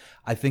keyboard.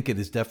 I think it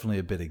is definitely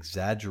a bit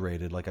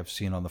exaggerated, like I've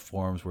seen on the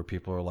forums where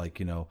people are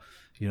like,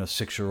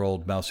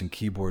 6-year-old mouse and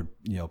keyboard,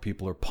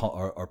 people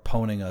are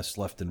poning us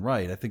left and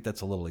right. I think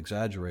that's a little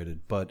exaggerated,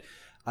 but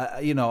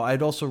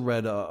I'd also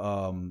read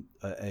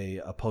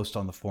a post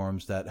on the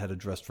forums that had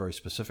addressed very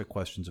specific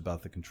questions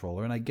about the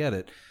controller, and I get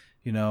it.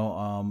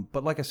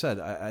 But like I said,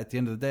 at the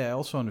end of the day, I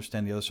also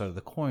understand the other side of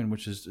the coin,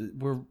 which is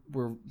we're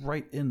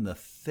right in the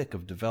thick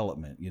of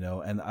development,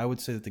 and I would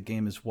say that the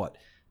game is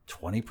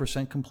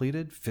 20%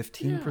 completed,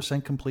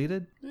 15%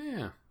 completed.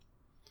 Yeah.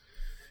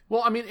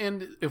 Well, I mean,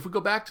 and if we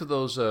go back to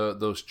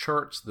those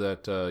charts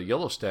that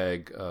Yellow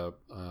Stag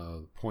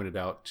pointed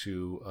out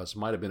to us,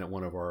 might have been at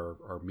one of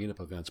our meetup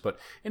events. But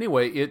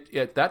anyway,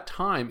 at that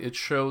time, it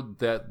showed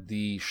that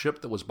the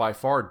ship that was by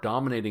far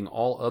dominating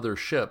all other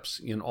ships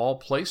in all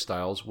play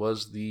styles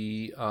was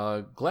the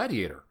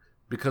Gladiator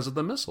because of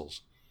the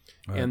missiles.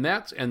 Right.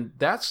 And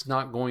that's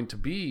not going to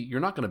be, you're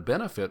not going to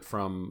benefit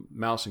from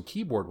mouse and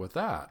keyboard with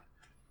that.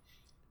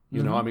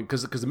 You know, I mean,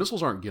 because the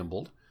missiles aren't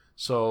gimbaled.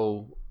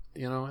 So,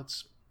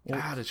 it's...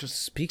 God, it's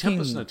just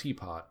tempest in a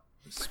teapot.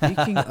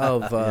 Speaking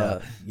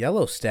of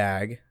Yellow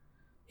Stag,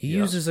 he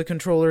uses a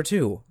controller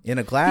too in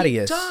a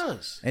Gladius. He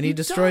does, and he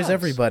destroys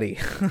everybody.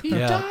 He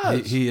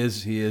does. He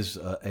is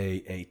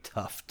a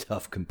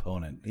tough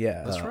component.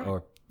 Yeah, that's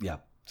right.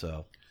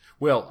 So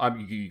well,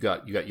 you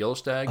got Yellow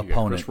Stag, you got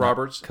opponent, Chris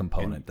Roberts,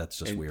 component. That's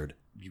just weird.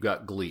 You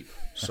got Gleep,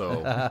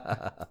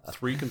 so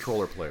 3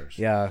 controller players.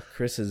 Yeah,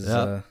 Chris is.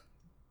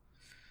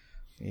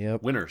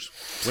 Yep. Winners.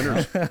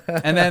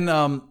 And then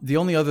the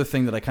only other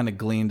thing that I kind of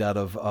gleaned out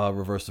of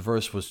Reverse the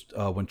Verse was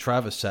when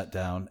Travis sat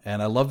down,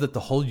 and I love that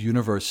the whole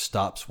universe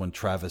stops when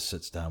Travis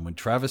sits down. When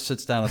Travis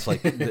sits down,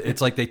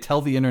 it's like they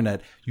tell the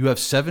internet, "You have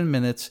 7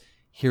 minutes.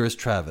 Here is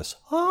Travis."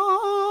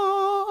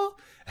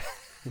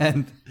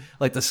 And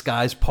like the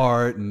skies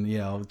part,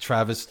 and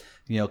Travis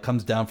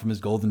comes down from his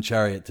golden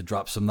chariot to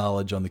drop some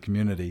knowledge on the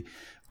community.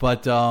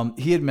 But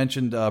he had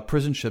mentioned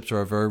prison ships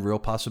are a very real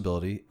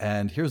possibility,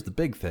 and here's the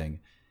big thing.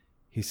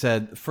 He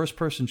said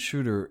first-person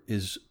shooter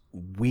is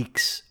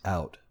weeks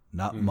out,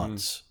 not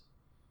months.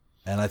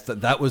 And I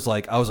thought that was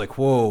like, I was like,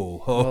 whoa,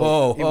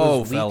 it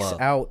was fella. Weeks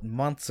out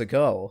months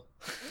ago.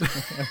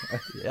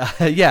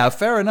 Yeah,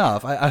 fair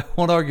enough. I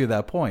won't argue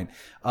that point.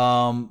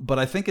 But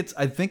I think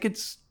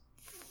it's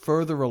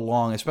further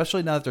along,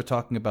 especially now that they're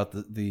talking about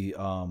the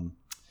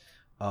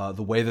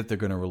way that they're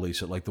going to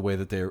release it, like the way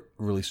that they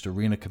released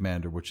Arena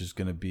Commander, which is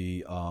going to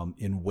be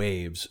in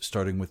waves,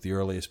 starting with the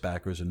earliest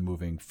backers and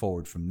moving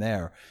forward from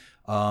there.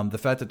 The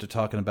fact that they're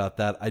talking about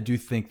that, I do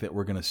think that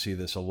we're going to see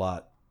this a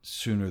lot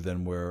sooner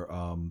than we're,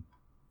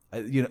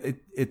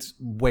 it's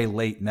way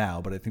late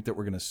now, but I think that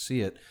we're going to see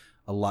it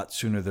a lot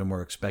sooner than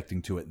we're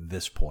expecting to at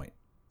this point.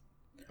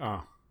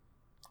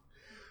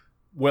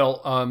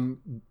 Well,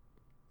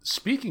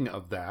 speaking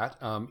of that,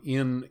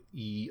 in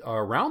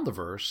Around the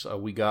Verse,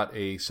 we got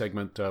a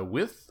segment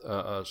with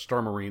a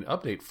Star Marine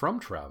update from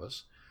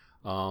Travis,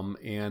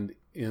 and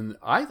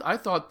I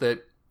thought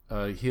that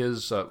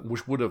his,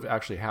 which would have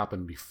actually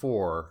happened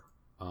before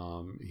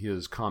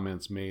his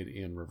comments made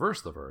in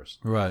Reverse the Verse,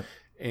 right?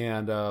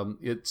 And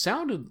it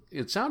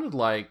sounded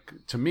like,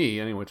 to me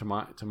anyway,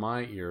 to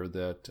my ear,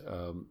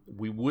 that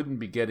we wouldn't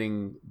be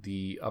getting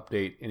the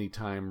update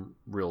anytime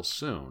real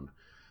soon.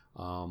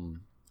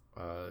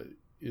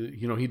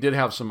 He did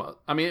have some.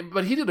 I mean,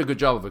 but he did a good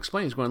job of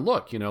explaining. He's going,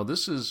 look,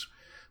 this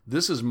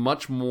is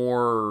much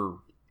more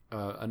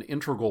an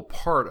integral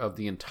part of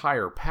the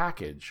entire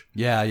package.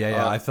 Yeah.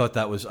 I thought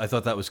that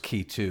was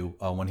key too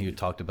when he had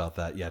talked about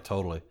that. Yeah,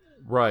 totally.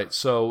 Right.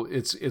 So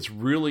it's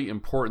really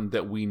important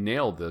that we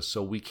nail this.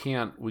 So we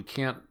don't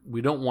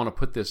want to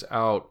put this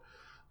out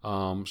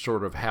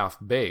sort of half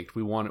baked.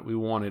 We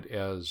want it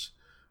as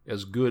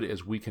good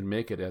as we can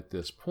make it at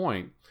this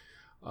point.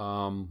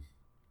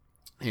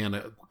 And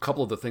a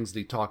couple of the things that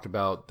he talked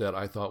about that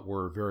I thought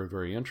were very,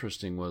 very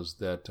interesting was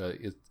that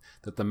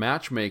that the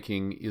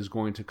matchmaking is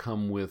going to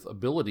come with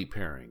ability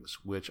pairings,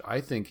 which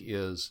I think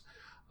is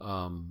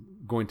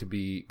going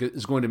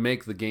to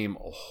make the game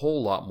a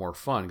whole lot more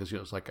fun. Because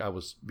it's like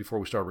before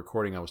we started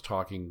recording, I was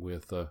talking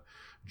with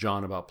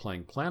John about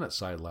playing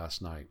PlanetSide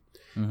last night,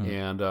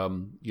 and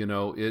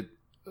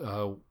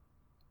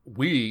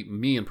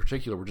me in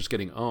particular were just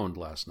getting owned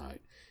last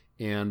night,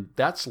 and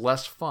that's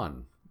less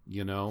fun.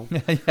 Yeah,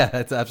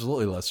 it's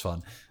absolutely less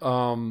fun.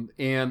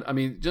 And I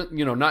mean, just,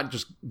 not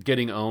just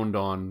getting owned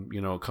on,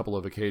 a couple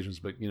of occasions,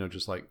 but,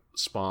 just like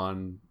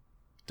spawn,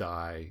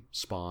 die,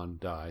 spawn,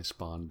 die,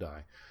 spawn,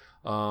 die.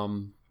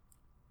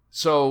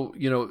 So,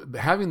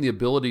 having the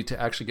ability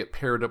to actually get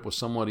paired up with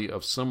somebody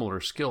of similar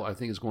skill, I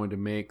think is going to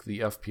make the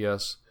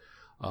FPS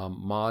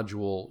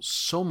module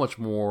so much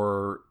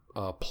more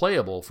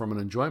playable from an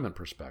enjoyment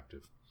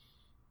perspective.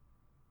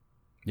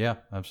 Yeah,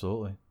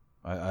 absolutely.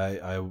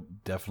 I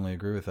definitely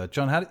agree with that.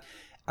 John,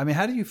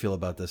 how do you feel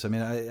about this? I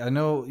mean, I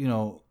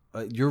know,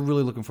 you're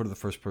really looking forward to the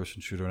first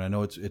person shooter, and I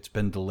know it's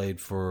been delayed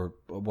for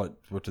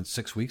what's in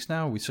 6 weeks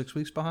now? Are we 6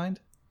 weeks behind?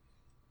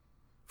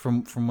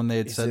 From when they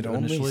had Is said it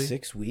only initially?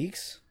 6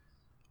 weeks?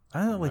 I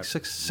don't know, like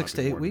six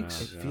to 8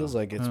 weeks. It feels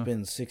like it's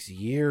been 6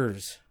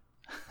 years.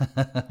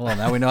 Well,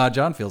 now we know how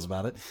John feels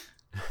about it.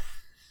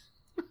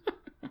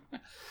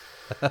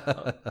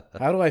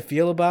 How do I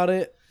feel about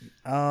it?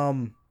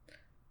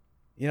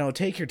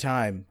 Take your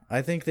time.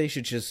 I think they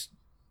should just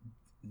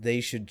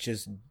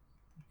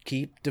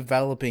keep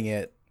developing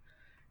it,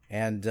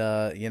 and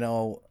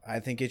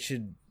I think it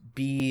should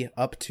be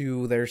up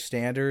to their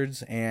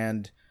standards.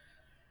 And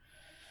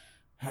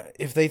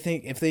if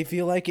they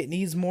feel like it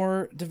needs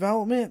more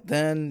development,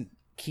 then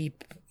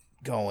keep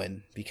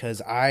going,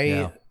 because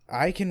I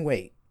can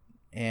wait.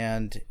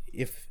 And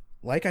if,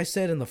 like I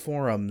said in the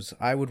forums,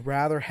 I would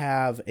rather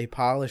have a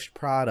polished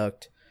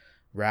product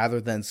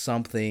rather than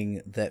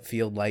something that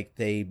felt like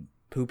they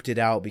pooped it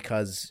out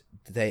because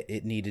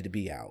it needed to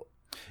be out.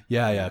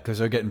 Yeah, because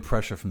they're getting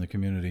pressure from the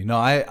community. No,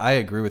 I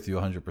agree with you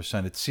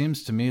 100%. It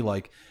seems to me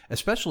like,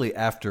 especially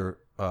after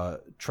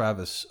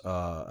Travis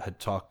had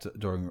talked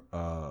during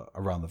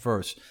around the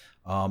verse,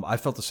 I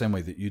felt the same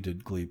way that you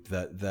did, Gleep,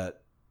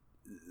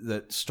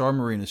 that Star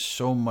Marine is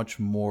so much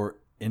more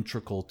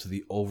integral to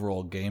the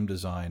overall game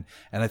design.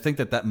 And I think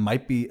that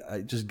might be,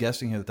 just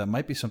guessing here, that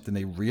might be something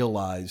they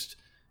realized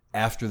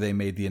after they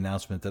made the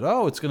announcement that,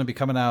 it's going to be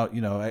coming out,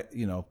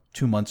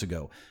 2 months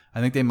ago. I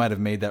think they might have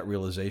made that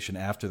realization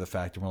after the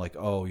fact, and we're like,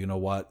 oh, you know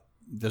what?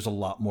 There's a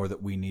lot more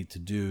that we need to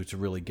do to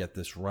really get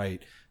this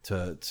right,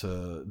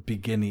 to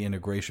begin the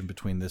integration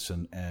between this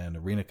and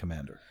Arena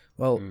Commander.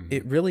 Well,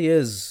 It really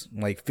is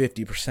like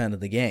 50% of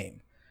the game.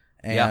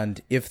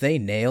 And if they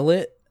nail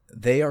it,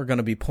 they are going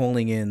to be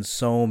pulling in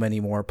so many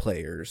more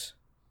players.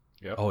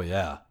 Yep. Oh,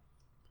 yeah.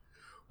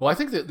 Well, I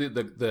think that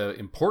the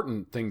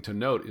important thing to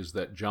note is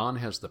that John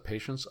has the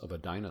patience of a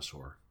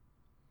dinosaur.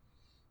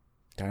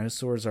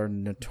 Dinosaurs are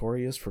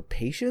notorious for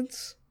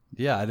patience?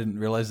 Yeah, I didn't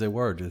realize they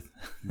were. Do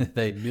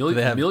they have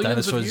millions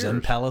dinosaur of zen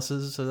years.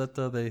 palaces so that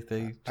they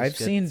just I've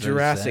get seen very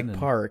Jurassic zen, and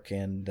Park,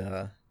 and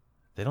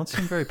they don't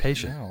seem very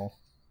patient. no.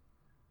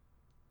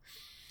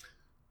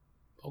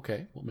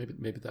 Okay, well,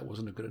 maybe that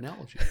wasn't a good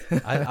analogy.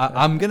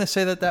 I'm going to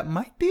say that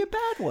might be a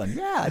bad one.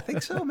 Yeah, I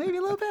think so. Maybe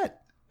a little bit.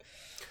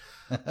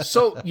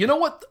 So, you know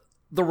what?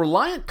 The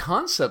Reliant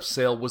Concept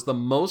sale was the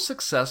most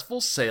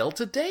successful sale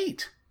to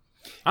date.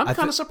 I'm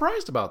kind of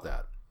surprised about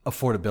that.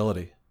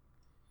 Affordability.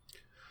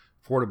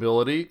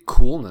 Affordability,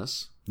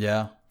 coolness.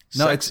 Yeah.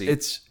 No, Sexy.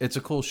 it's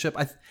a cool ship.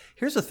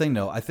 Here's the thing,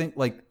 though. I think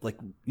like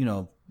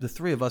the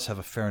three of us have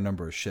a fair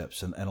number of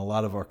ships, and a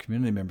lot of our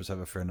community members have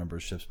a fair number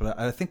of ships. But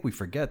I think we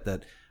forget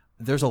that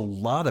there's a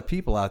lot of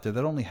people out there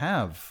that only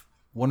have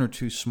one or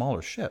two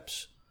smaller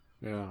ships.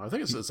 Yeah, I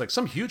think it's like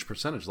some huge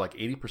percentage, like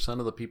 80%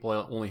 of the people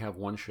only have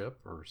one ship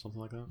or something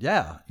like that.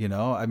 Yeah,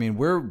 I mean,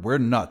 we're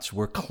nuts.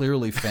 We're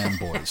clearly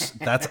fanboys.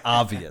 That's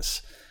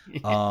obvious.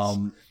 Yes.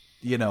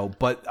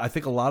 But I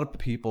think a lot of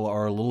people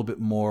are a little bit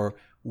more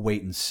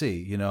wait and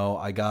see.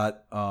 I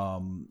got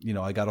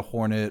a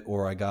Hornet,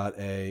 or I got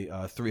a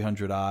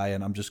 300i,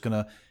 and I'm just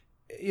gonna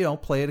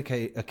play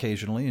it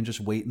occasionally and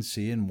just wait and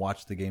see and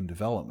watch the game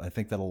develop. I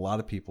think that a lot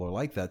of people are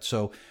like that.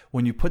 So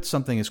when you put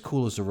something as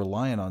cool as the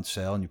Reliant on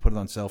sale, and you put it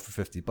on sale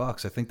for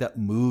 $50, I think that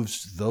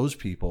moves those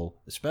people,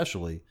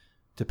 especially,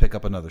 to pick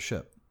up another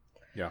ship.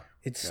 Yeah.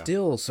 It's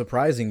still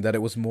surprising that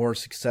it was more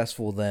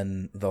successful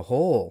than the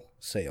whole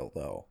sale,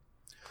 though.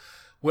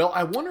 Well,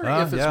 I wonder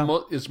if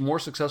it's more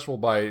successful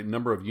by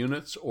number of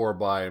units or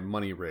by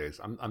money raised.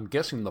 I'm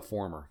guessing the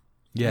former.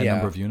 Yeah,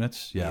 number of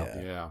units.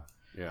 Yeah.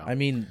 Yeah. I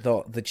mean,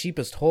 the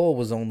cheapest hull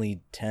was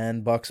only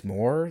 $10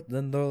 more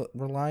than the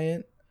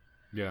Reliant.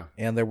 Yeah.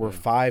 And there were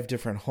 5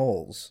 different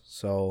hulls.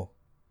 So,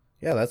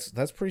 yeah,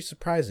 that's pretty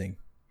surprising.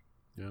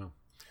 Yeah.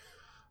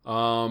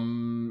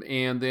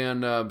 And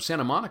then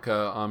Santa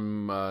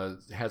Monica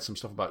had some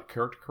stuff about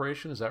character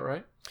creation. Is that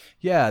right?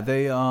 Yeah,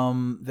 they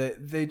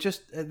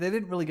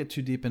didn't really get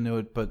too deep into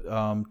it, but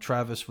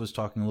Travis was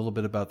talking a little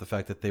bit about the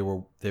fact that they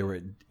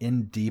were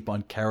in deep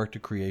on character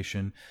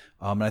creation,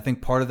 and I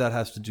think part of that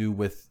has to do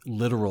with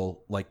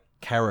literal like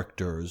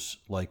characters,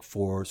 like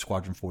for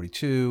Squadron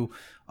 42,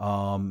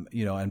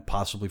 and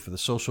possibly for the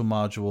social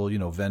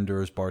module,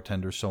 vendors,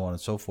 bartenders, so on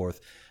and so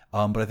forth.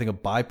 But I think a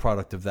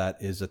byproduct of that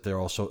is that they're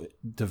also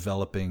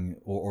developing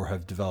or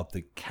have developed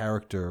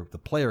the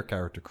player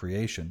character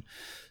creation.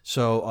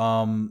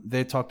 So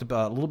they talked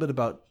a little bit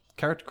about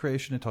character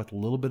creation. They talked a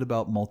little bit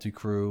about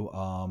multi-crew.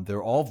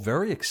 They're all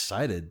very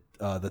excited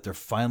that they're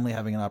finally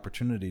having an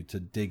opportunity to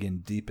dig in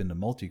deep into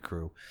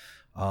multi-crew.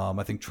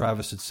 I think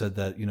Travis had said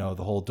that,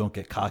 the whole "don't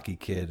get cocky"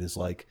 kid is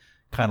like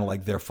kind of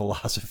like their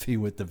philosophy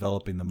with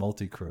developing the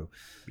multi-crew.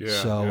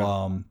 Yeah.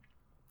 So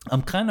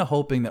I'm kind of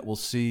hoping that we'll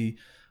see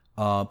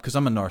because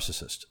I'm a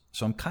narcissist.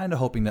 So I'm kind of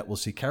hoping that we'll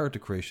see character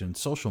creation and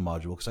social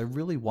module because I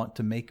really want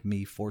to make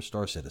me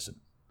 4-star citizen.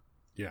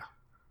 Yeah.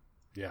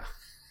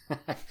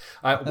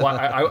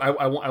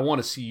 I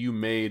want to see you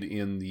made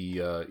in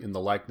the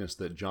likeness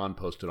that John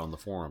posted on the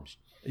forums.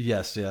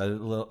 Yes, yeah,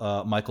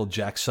 Michael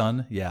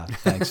Jackson. Yeah,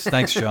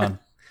 thanks, John.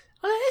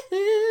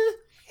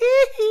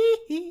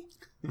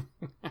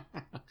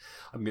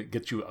 I'm gonna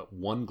get you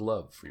one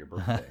glove for your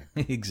birthday.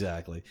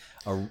 Exactly,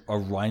 a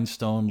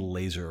rhinestone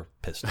laser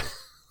pistol.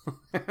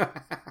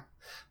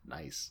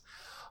 Nice.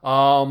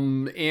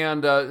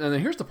 And then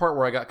here's the part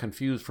where I got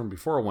confused from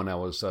before when I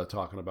was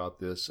talking about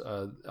this.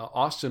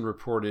 Austin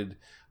reported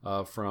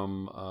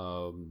from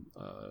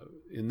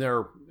in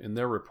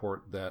their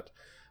report that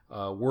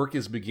work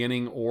is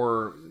beginning,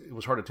 or it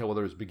was hard to tell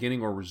whether it's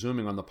beginning or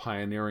resuming on the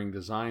Pioneering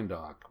design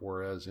doc.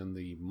 Whereas in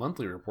the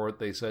monthly report,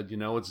 they said,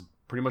 it's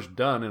pretty much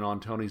done and on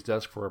Tony's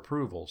desk for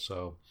approval.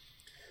 So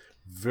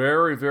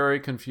very, very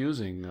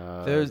confusing.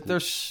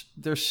 There's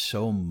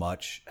so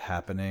much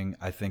happening.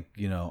 I think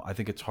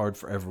it's hard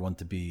for everyone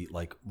to be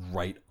like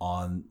right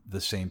on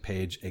the same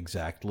page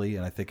exactly.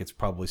 And I think it's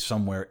probably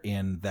somewhere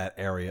in that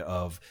area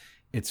of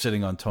it's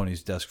sitting on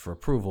Tony's desk for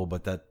approval,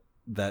 but that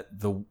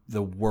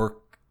the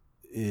work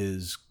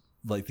is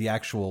like the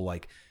actual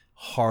like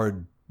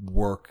hard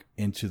work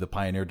into the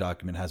Pioneer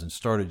document hasn't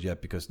started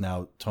yet because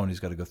now Tony's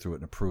got to go through it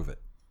and approve it.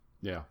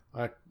 Yeah,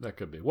 that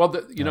could be. Well,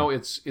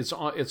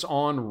 it's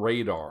on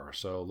radar.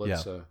 So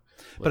let's. Yeah.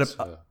 Let's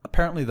but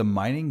apparently, the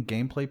mining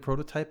gameplay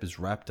prototype is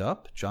wrapped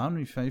up. John,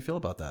 how do you feel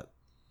about that?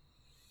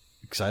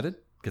 Excited?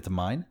 Get to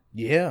mine?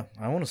 Yeah,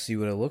 I want to see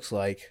what it looks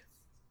like.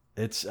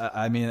 It's.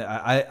 I'm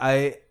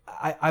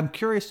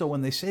curious though.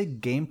 When they say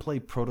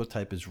gameplay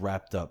prototype is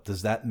wrapped up,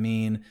 does that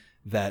mean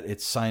that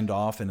it's signed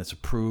off and it's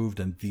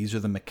approved, and these are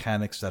the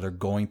mechanics that are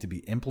going to be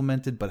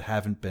implemented, but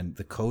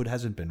the code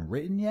hasn't been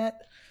written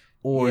yet?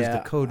 Or is the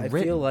code written?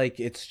 I feel like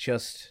it's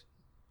just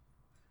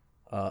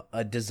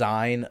a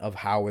design of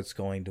how it's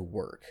going to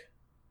work.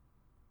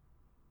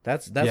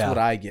 That's what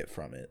I get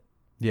from it.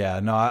 Yeah,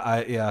 no,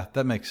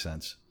 that makes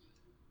sense.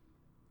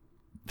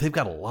 They've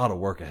got a lot of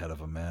work ahead of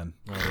them, man.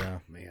 Oh yeah,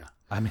 man.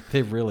 I mean,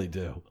 they really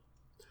do.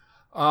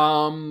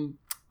 The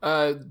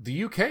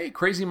UK,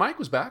 Crazy Mike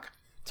was back.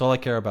 That's all I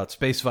care about.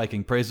 Space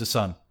Viking, praise the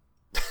sun.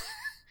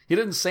 He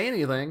didn't say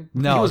anything.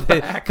 No, he was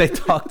back. They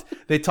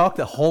talked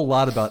a whole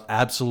lot about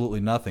absolutely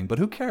nothing. But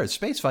who cares?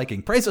 Space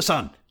Viking, praise the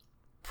sun.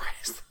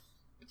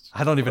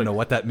 I don't even know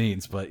what that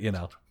means, but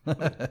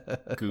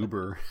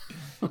Goober.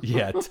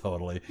 Yeah,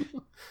 totally.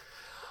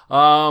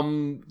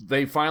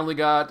 They finally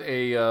got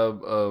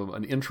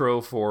an intro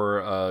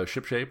for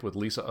Shipshape with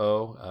Lisa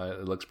O.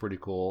 It looks pretty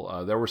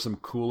cool. There were some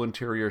cool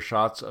interior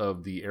shots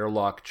of the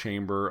airlock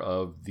chamber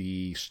of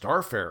the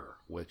Starfarer,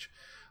 which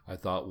I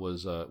thought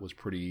was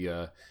pretty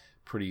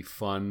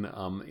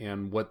fun.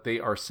 And what they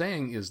are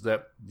saying is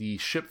that the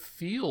ship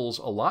feels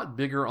a lot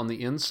bigger on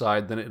the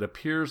inside than it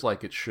appears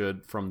like it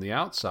should from the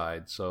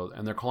outside.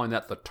 And they're calling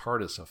that the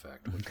TARDIS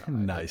effect. Which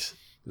nice.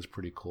 Is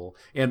pretty cool.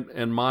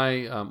 And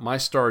my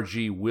Star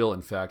G will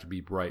in fact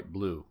be bright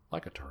blue,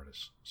 like a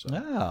TARDIS.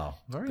 So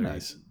very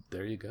nice.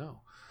 There you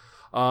go.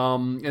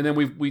 And then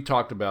we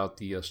talked about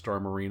the Star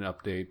Marine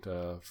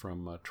update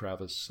from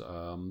Travis.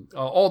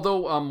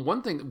 Although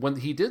one thing when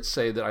he did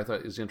say that I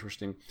thought is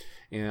interesting,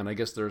 and I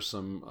guess there's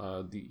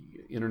some the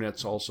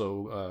internet's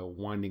also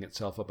winding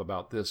itself up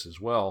about this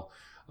as well.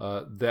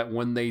 That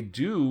when they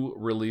do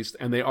release,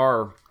 and they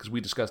are, because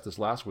we discussed this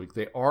last week,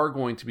 they are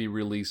going to be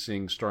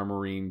releasing Star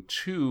Marine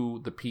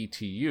to the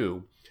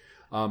PTU,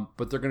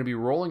 but they're going to be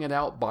rolling it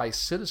out by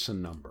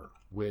citizen number,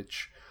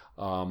 which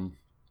I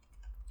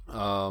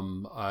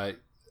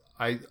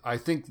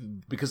think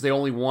because they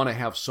only want to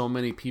have so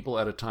many people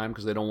at a time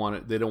because they don't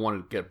want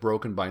to get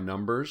broken by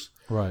numbers.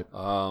 Right.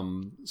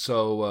 Do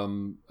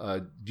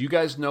you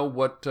guys know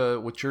what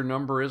your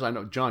number is? I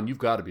know, John, you've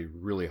got to be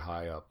really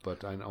high up,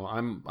 but I know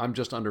I'm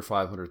just under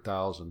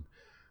 500,000.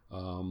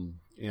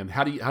 And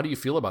how do you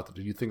feel about that?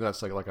 Do you think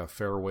that's like a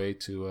fair way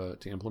to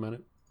implement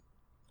it?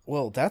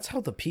 Well, that's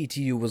how the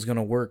PTU was going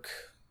to work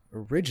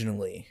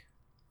originally.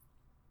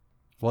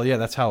 Well, yeah,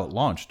 that's how it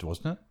launched,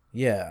 wasn't it?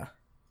 Yeah.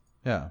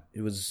 Yeah.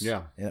 It was.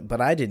 Yeah.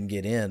 But I didn't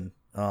get in.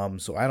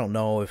 So I don't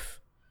know if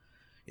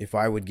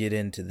I would get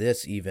into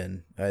this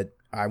even.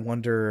 I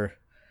wonder.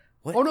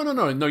 What? Oh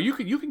no! You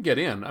can get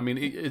in. I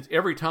mean,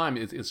 every time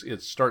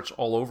it starts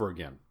all over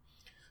again.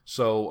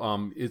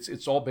 So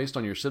it's all based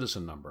on your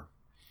citizen number.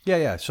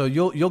 Yeah. So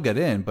you'll get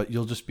in, but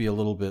you'll just be a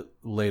little bit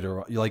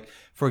later. Like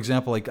for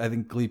example, like I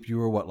think Gleep, you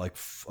were what, like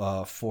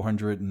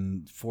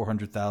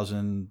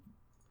 400,000.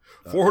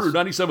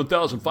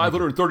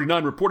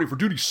 497,539 reporting for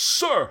duty,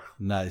 sir.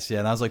 Nice, yeah,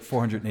 and I was like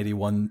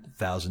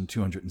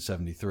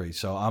 481,273.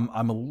 So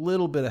I'm a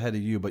little bit ahead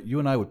of you, but you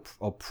and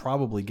I'll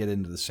probably get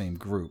into the same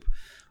group,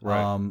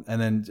 right? And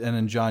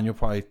then John, you'll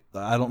probably,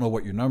 I don't know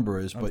what your number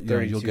is, but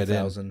you'll get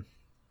in.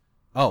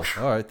 Oh,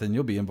 all right, then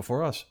you'll be in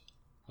before us.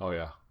 Oh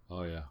yeah.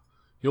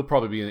 You'll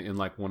probably be in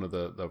like one of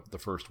the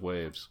first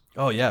waves.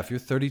 Oh yeah, if you're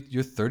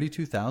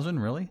 32,000,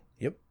 really?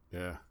 Yep.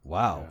 Yeah.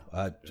 Wow.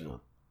 Yeah.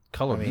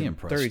 color me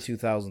impressed.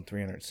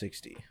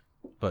 32,360.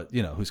 But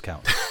who's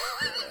counting?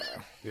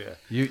 Yeah.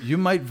 You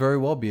might very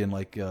well be in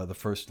like the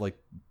first like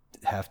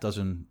half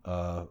dozen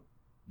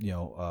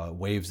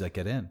waves that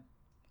get in.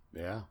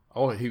 Yeah.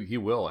 Oh, he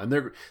will.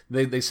 And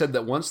they said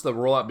that once the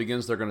rollout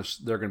begins, they're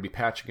gonna be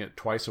patching it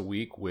twice a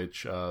week,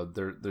 which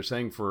they're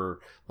saying for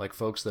like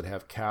folks that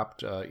have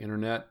capped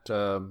internet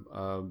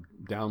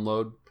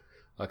download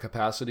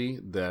capacity,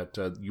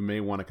 that you may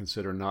want to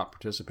consider not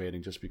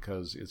participating, just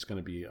because it's going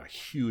to be a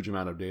huge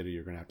amount of data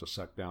you're going to have to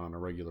suck down on a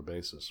regular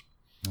basis.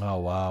 Oh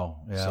wow,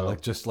 yeah,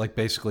 So, like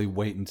basically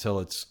wait until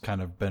it's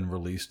kind of been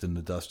released and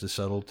the dust is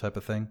settled, type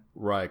of thing.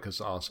 Right,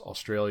 because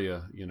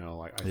Australia,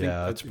 I think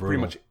that's pretty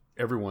brutal. much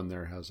everyone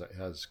there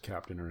has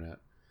capped internet.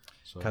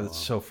 So, God, it's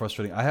so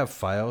frustrating. I have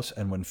FiOS,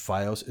 and when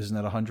FiOS isn't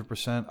at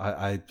 100%,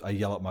 I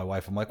yell at my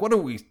wife. I'm like, "What are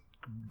we,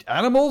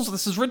 animals?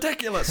 This is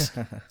ridiculous!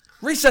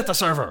 Reset the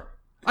server.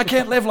 I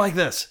can't live like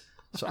this."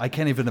 So I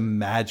can't even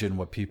imagine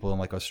what people in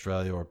like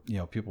Australia or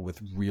people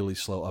with really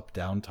slow up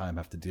down time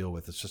have to deal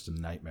with. It's just a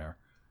nightmare.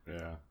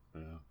 Yeah.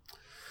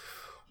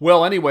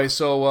 Well, anyway,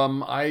 so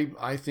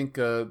I think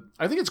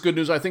it's good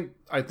news. I think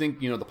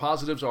the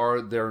positives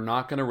are they're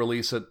not going to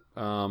release it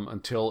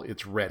until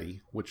it's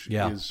ready, which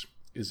is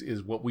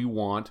what we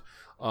want.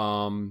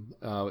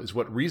 Is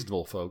what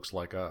reasonable folks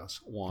like us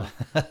want,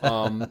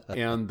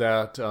 and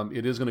that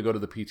it is going to go to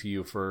the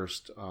PTU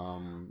first,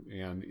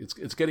 and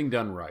it's getting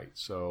done right.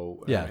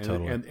 So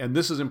totally. And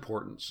this is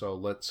important. So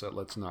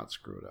let's not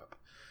screw it up.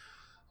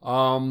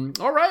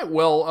 All right.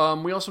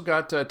 Well, we also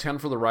got 10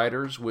 for the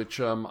Writers, which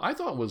I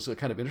thought was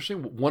kind of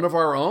interesting. One of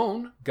our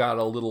own got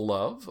a little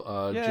love.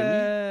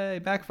 Yay,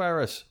 Jimmy.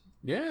 MacVirus.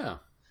 Yeah.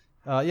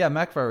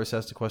 MacVirus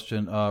asked a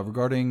question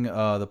regarding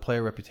the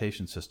player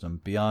reputation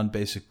system. Beyond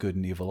basic good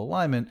and evil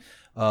alignment,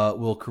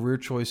 will career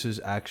choices,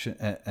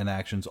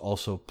 actions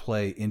also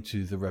play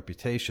into the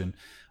reputation,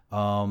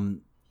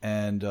 and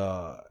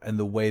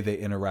the way they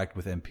interact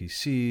with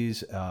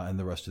NPCs and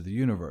the rest of the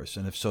universe?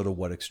 And if so, to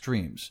what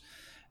extremes?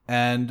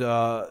 And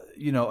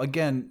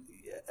again,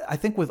 I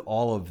think with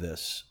all of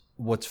this,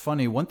 what's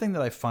funny, one thing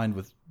that I find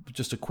with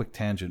just a quick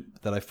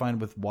tangent that I find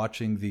with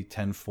watching the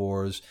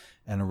 10-4s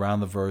and Around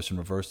the Verse and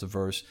Reverse the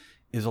Verse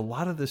is a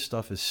lot of this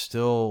stuff is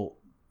still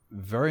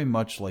very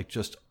much like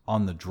just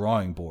on the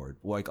drawing board.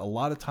 Like a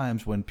lot of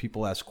times when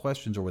people ask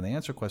questions or when they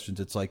answer questions,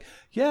 it's like,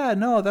 yeah,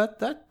 no,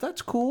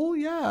 that's cool.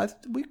 Yeah,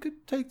 we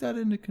could take that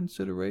into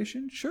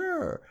consideration.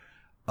 Sure.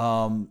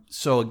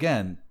 So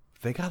again,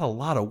 they got a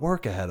lot of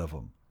work ahead of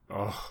them.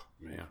 Oh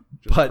man,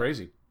 just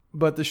crazy.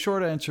 But the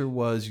short answer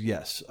was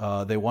yes.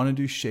 They want to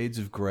do Shades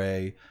of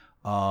Grey.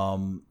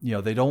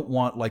 They don't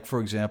want, like, for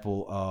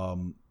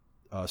example,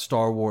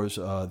 Star Wars,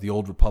 The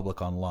Old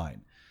Republic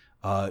Online.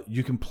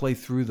 You can play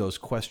through those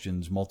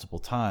questions multiple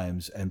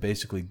times and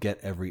basically get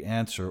every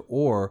answer.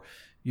 Or,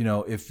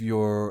 if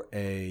you're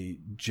a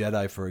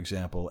Jedi, for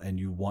example, and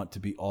you want to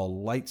be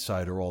all light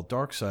side or all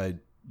dark side,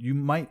 you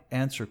might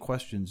answer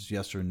questions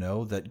yes or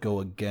no that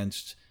go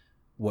against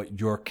what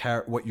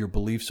your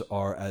beliefs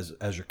are as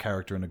your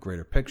character in a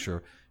greater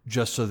picture,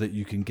 just so that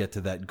you can get to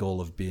that goal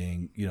of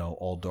being,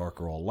 all dark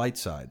or all light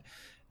side.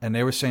 And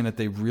they were saying that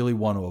they really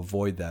want to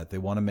avoid that. They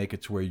want to make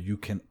it to where you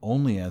can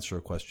only answer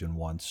a question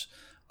once.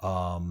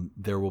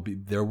 There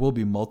will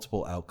be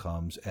multiple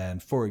outcomes.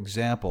 And for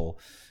example,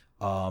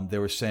 they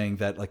were saying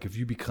that, like, if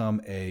you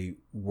become a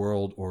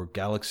world or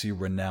galaxy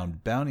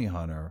renowned bounty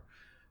hunter,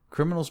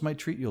 criminals might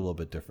treat you a little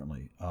bit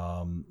differently.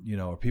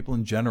 Or people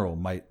in general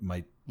might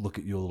look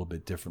at you a little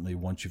bit differently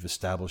once you've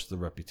established the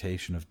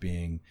reputation of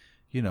being,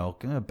 a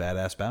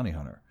badass bounty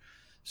hunter.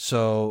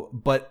 So,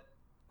 but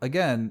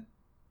again,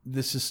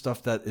 this is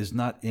stuff that is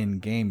not in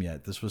game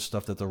yet. This was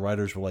stuff that the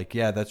writers were like,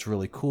 yeah, that's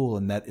really cool,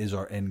 and that is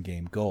our end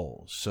game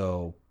goal.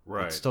 So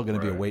it's still going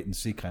to be a wait and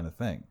see kind of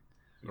thing.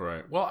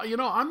 Right. Well,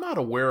 I'm not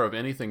aware of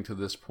anything to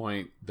this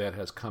point that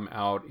has come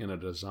out in a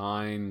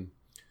design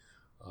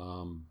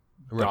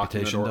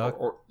reputation doc,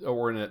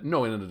 or in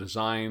a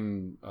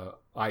design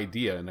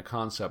idea, in a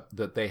concept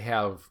that they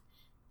have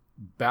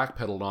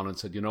backpedaled on and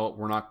said,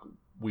 we're not.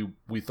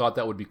 We thought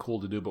that would be cool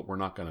to do, but we're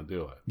not going to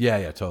do it.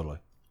 Yeah, totally.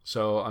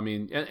 So, I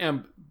mean,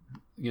 and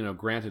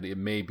granted, it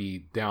may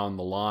be down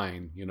the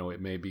line,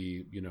 it may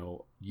be,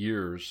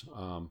 years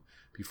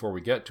before we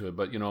get to it.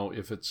 But,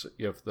 if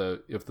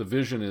the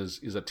vision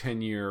is a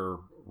 10-year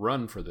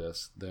run for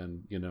this,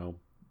 then,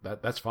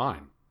 that's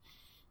fine.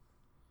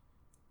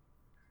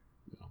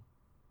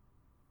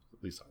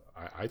 At least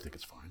I think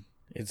it's fine.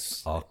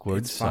 It's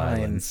awkward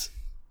silence.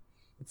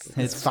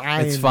 It's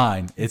fine. It's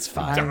fine. It's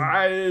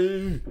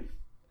fine.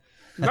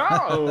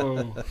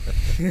 No.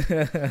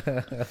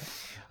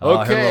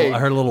 Okay. I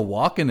heard a little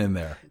walking in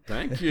there.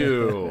 Thank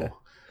you.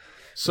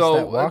 So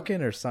is that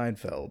Walken or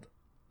Seinfeld?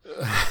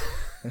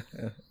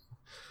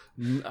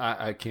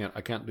 I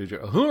can't do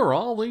joke. Who are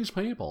all these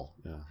people?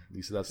 Yeah,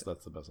 that's the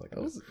best I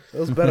can do. That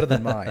was better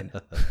than mine.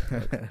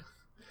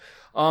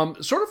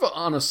 Sort of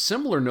on a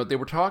similar note, they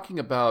were talking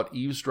about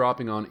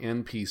eavesdropping on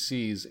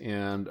NPCs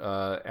and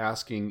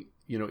asking,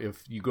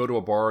 if you go to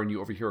a bar and you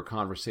overhear a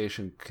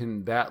conversation,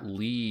 can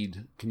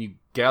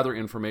gather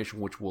information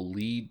which will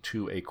lead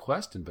to a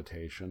quest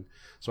invitation.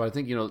 So I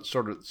think,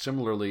 sort of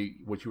similarly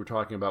what you were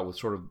talking about with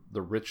sort of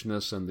the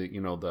richness and the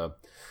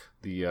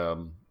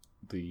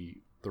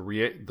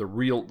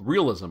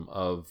realism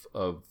of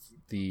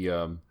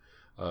the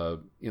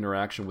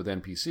interaction with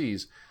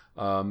NPCs.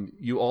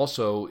 You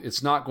also,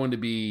 it's not going to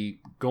be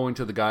going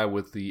to the guy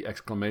with the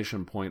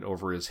exclamation point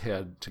over his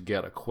head to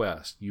get a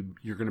quest.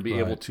 You're going to be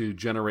able to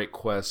generate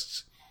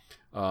quests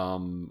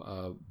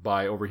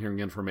by overhearing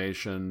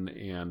information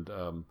and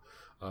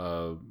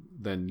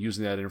then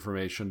using that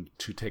information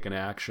to take an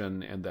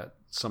action, and that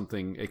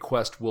a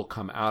quest will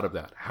come out of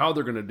that. How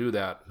they're going to do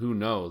that, who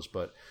knows?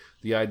 But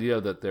the idea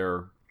that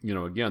they're,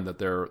 again, that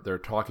they're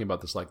talking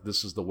about this like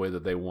this is the way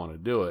that they want to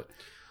do it,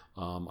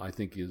 I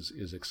think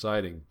is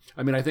exciting.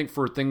 I mean, I think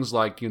for things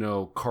like,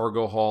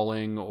 cargo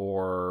hauling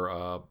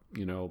or,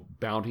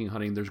 bounty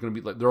hunting, there's going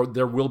to be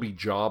there will be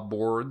job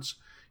boards,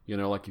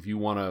 like if you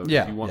want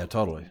to,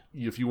 totally.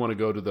 If you want to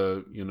go to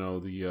the,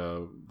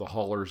 the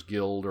Haulers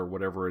Guild or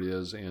whatever it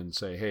is and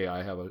say, hey,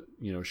 I have a,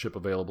 ship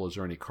available. Is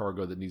there any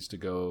cargo that needs to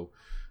go,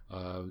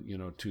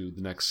 to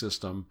the next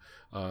system?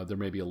 There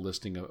may be a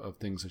listing of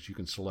things that you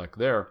can select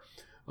there.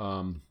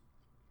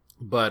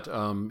 But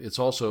it's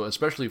also,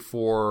 especially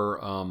for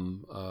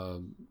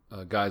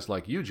guys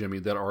like you, Jimmy,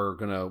 that are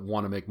going to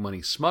want to make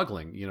money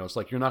smuggling. It's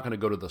like you're not going to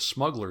go to the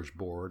smugglers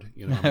board.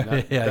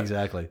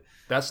 Exactly.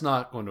 That's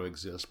not going to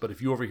exist. But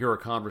if you overhear a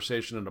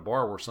conversation in a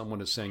bar where someone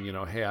is saying,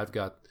 hey, I've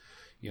got,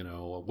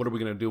 what are we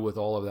going to do with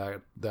all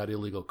of that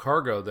illegal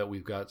cargo that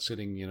we've got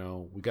sitting?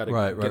 We got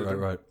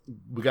to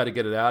we got to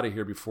get it out of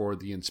here before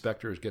the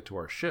inspectors get to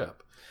our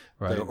ship.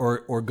 Right,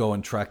 or go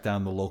and track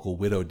down the local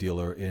widow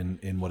dealer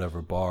in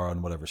whatever bar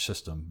on whatever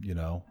system,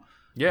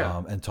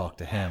 and talk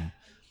to him.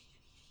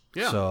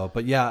 Yeah. So,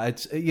 but yeah,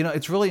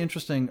 it's really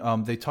interesting.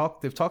 They've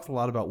talked a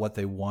lot about what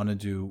they want to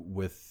do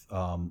with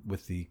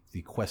the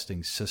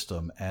questing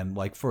system, and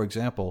like for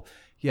example,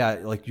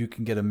 like you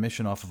can get a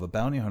mission off of a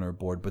bounty hunter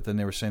board, but then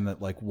they were saying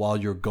that like while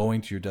you're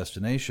going to your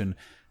destination,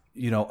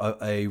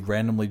 a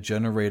randomly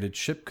generated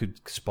ship could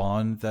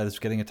spawn that is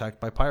getting attacked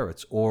by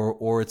pirates,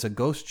 or it's a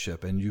ghost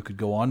ship, and you could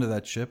go onto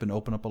that ship and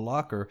open up a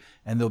locker,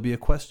 and there'll be a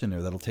quest in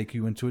there that'll take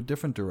you into a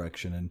different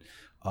direction. And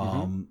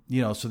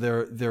so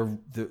they're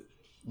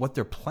what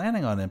they're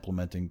planning on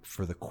implementing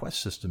for the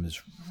quest system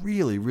is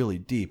really, really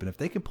deep. And if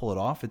they can pull it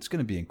off, it's going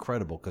to be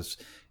incredible because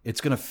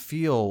it's going to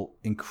feel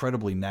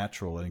incredibly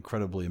natural and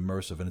incredibly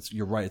immersive. And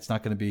you're right, it's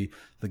not going to be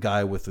the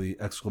guy with the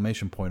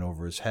exclamation point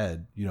over his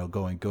head,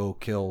 going, go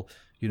kill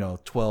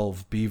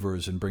 12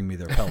 beavers and bring me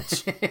their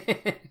pelts.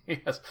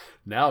 Yes.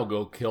 Now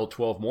go kill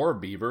 12 more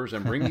beavers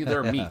and bring me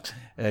their meat.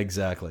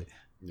 Exactly.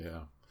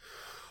 Yeah.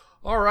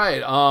 All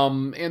right.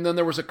 And then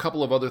there was a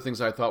couple of other things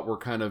I thought were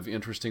kind of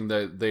interesting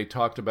that they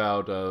talked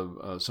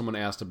about. Someone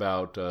asked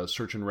about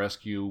search and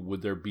rescue.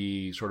 Would there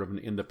be sort of an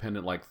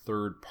independent, like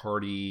third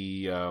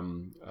party,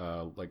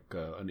 like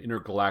an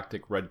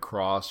intergalactic Red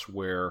Cross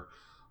where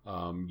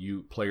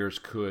you players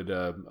could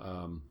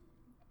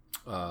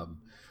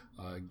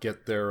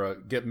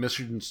get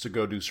missions to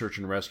go do search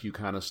and rescue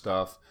kind of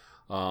stuff,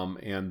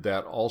 and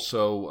that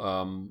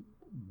also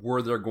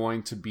was there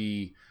going to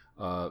be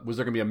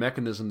a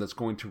mechanism that's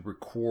going to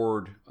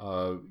record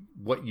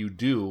what you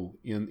do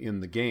in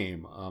the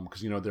game?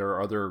 Because there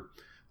are other,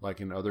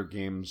 like in other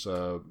games,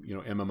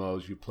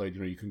 MMOs you played,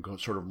 you can go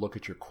sort of look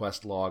at your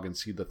quest log and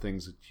see the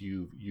things that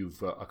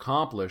you've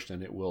accomplished,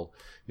 and it will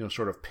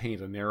sort of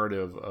paint a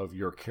narrative of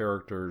your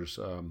character's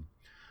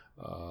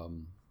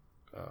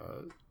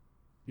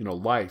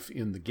life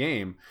in the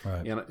game.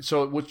 Right. And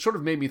so what sort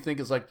of made me think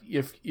is like,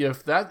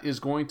 if that is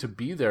going to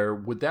be there,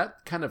 would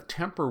that kind of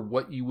temper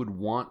what you would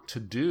want to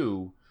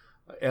do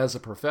as a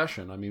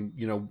profession? I mean,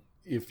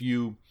 if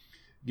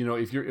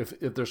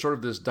there's sort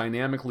of this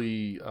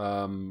dynamically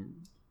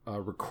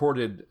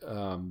recorded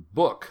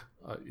book,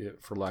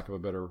 for lack of a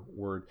better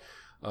word,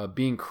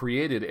 being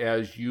created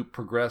as you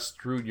progress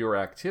through your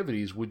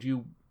activities, would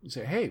you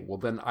say, hey, well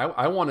then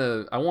I want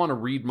to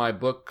read my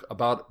book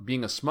about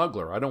being a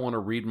smuggler. I don't want to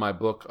read my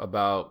book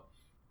about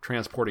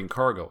transporting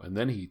cargo. And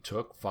then he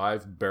took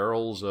 5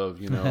 barrels of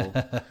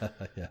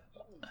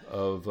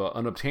of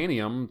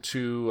unobtainium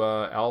to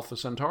Alpha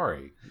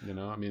Centauri.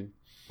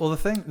 Well, the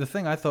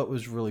thing I thought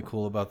was really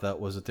cool about that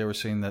was that they were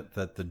saying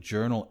that the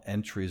journal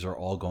entries are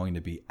all going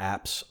to be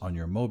apps on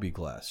your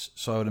mobiGlas.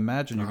 So I would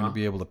imagine you're going to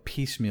be able to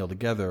piecemeal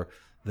together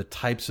the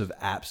types of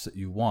apps that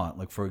you want.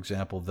 Like, for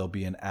example, there'll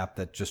be an app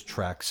that just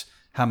tracks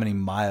how many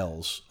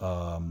miles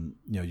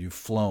you've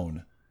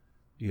flown,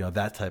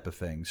 that type of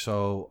thing.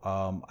 So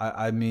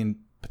I mean,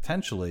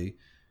 potentially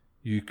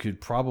you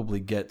could probably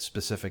get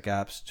specific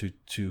apps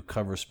to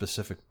cover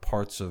specific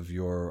parts of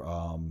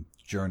your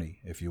journey,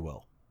 if you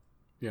will.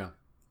 Yeah.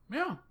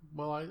 Yeah.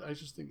 Well, I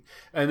just think,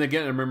 and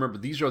again, remember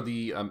these are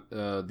the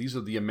Imagineers.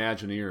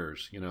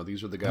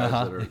 These are the guys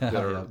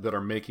that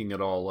are making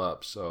it all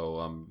up.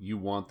 So you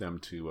want them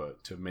to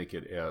make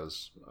it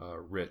as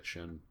rich,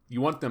 and you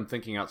want them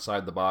thinking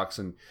outside the box,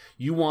 and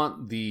you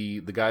want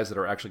the guys that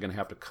are actually going to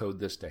have to code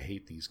this to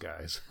hate these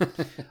guys.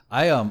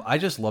 I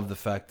just love the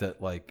fact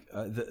that like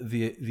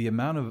the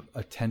amount of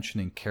attention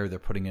and care they're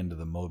putting into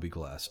the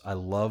mobiGlas. I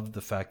love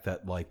the fact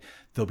that like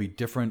there'll be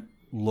different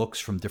looks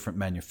from different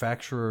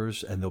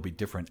manufacturers, and there'll be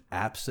different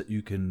apps that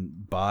you can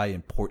buy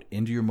and port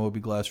into your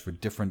mobiGlas for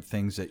different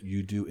things that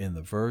you do in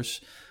the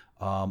verse.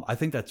 I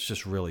think that's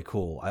just really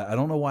cool. I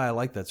don't know why I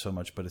like that so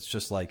much, but it's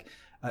just like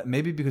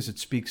maybe because it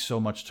speaks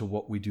so much to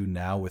what we do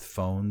now with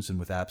phones and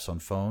with apps on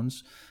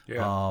phones.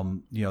 Yeah.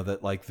 That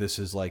like this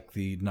is like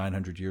the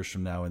 900 years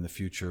from now in the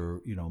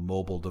future,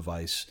 mobile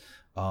device.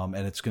 And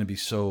it's going to be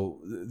so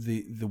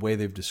the way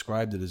they've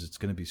described it is it's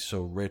going to be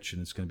so rich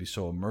and it's going to be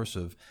so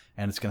immersive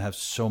and it's going to have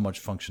so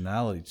much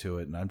functionality to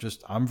it. And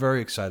I'm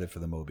very excited for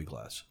the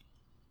mobiGlas.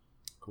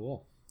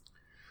 Cool.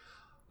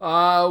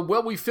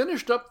 Well, we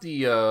finished up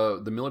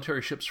the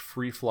military ships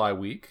free fly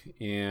week,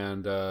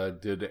 and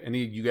did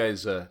any of you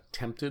guys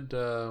tempted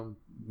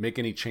make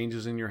any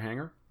changes in your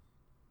hangar?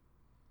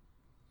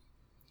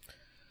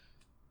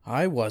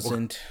 I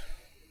wasn't.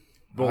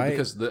 Well,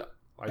 because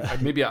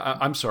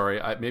I'm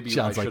sorry.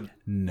 Sounds like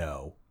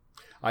no.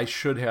 I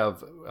should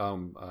have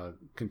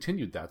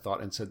continued that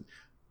thought and said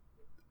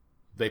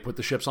they put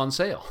the ships on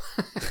sale.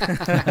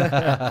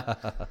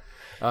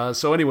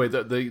 So anyway,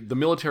 the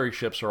military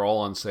ships are all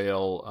on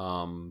sale.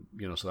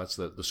 So that's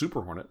the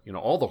Super Hornet.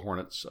 All the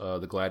Hornets,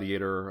 the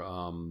Gladiator,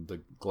 the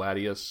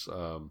Gladius,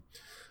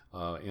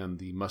 and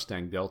the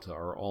Mustang Delta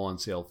are all on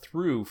sale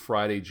through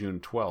Friday, June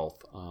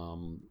 12th.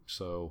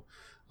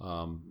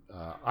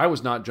 I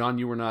was not. John,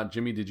 you were not.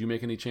 Jimmy, did you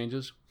make any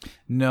changes?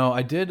 No,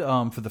 I did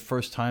for the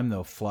first time,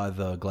 though, fly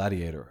the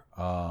Gladiator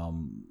a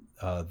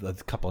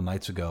couple of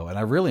nights ago, and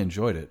I really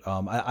enjoyed it.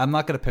 I'm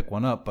not going to pick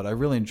one up, but I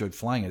really enjoyed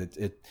flying it.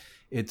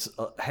 It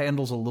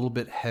handles a little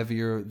bit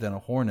heavier than a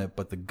Hornet,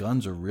 but the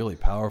guns are really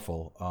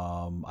powerful.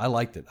 I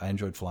liked it. I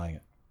enjoyed flying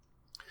it.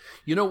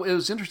 It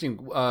was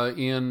interesting.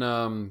 Let's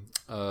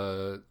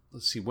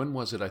see, when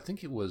was it? I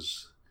think it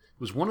was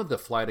one of the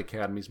flight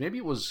academies. Maybe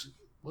it was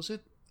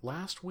it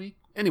last week?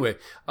 Anyway,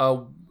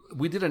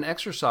 we did an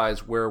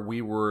exercise where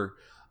we were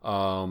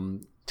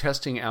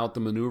testing out the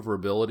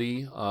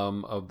maneuverability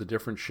of the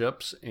different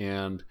ships,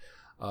 and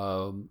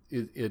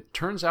it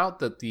turns out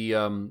that the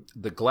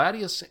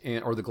Gladius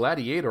or the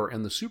Gladiator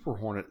and the Super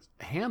Hornet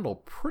handle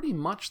pretty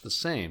much the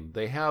same.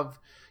 They have,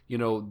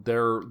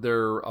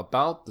 they're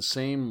about the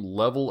same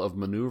level of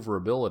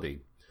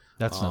maneuverability.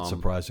 That's not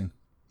surprising.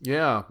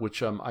 Yeah,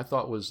 which I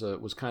thought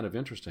was kind of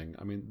interesting.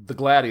 I mean, the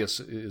Gladius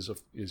is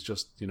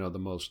just the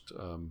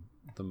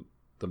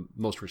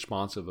most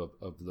responsive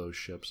of those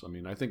ships. I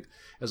mean, I think,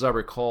 as I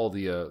recall,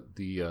 the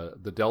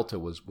Delta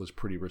was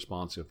pretty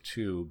responsive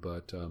too,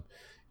 but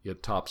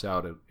it tops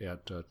out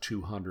at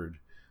 200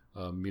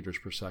 meters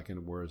per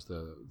second, whereas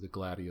the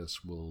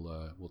Gladius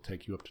will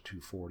take you up to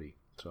 240.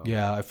 So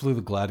yeah, I flew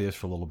the Gladius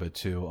for a little bit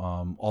too.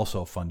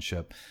 Also a fun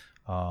ship.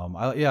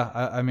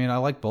 I mean, I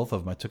like both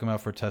of them. I took them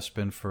out for a test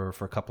spin for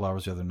a couple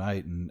hours the other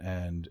night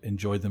and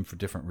enjoyed them for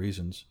different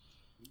reasons.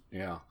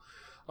 Yeah.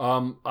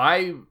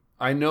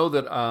 I know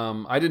that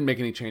I didn't make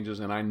any changes,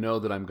 and I know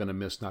that I'm going to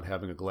miss not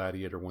having a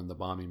Gladiator when the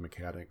bombing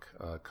mechanic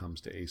comes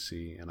to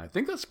AC, and I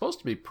think that's supposed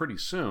to be pretty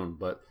soon,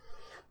 but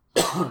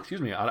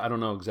excuse me, I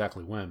don't know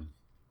exactly when.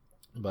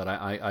 But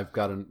I've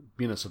got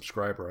being a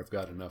subscriber, I've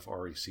got enough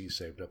REC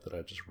saved up that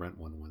I just rent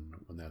one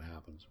when that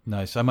happens.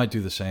 Nice. I might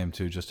do the same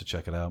too, just to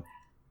check it out.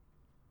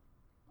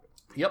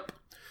 Yep.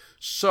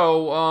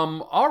 So,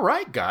 all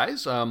right,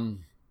 guys.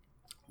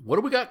 What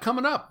do we got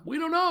coming up? We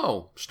don't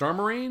know. Star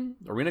Marine,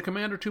 Arena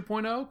Commander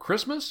 2.0,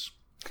 Christmas?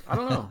 I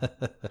don't know.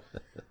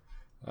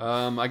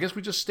 I guess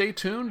we just stay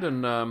tuned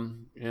and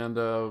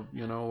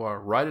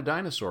ride a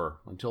dinosaur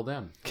until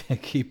then.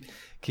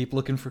 Keep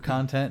looking for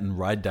content and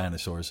ride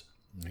dinosaurs.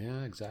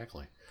 Yeah,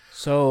 exactly.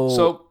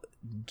 So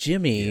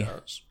Jimmy,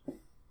 yes.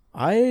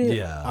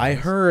 I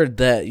heard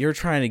that you're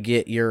trying to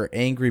get your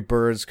Angry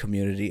Birds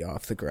community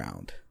off the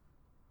ground.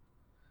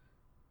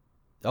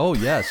 Oh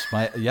yes,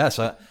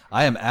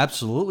 I am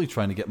absolutely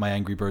trying to get my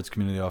Angry Birds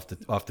community off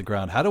the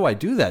ground. How do I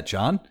do that,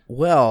 John?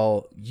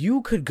 Well,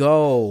 you could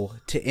go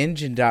to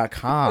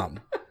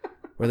Engine.com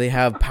where they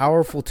have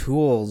powerful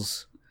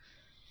tools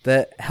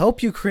that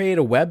help you create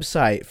a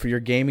website for your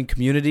gaming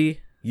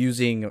community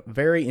using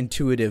very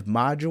intuitive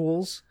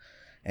modules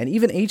and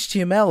even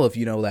HTML if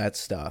you know that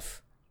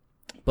stuff.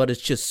 But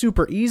it's just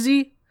super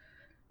easy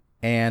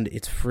and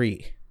it's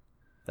free.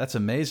 That's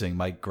amazing.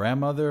 My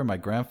grandmother, my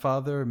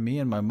grandfather, me,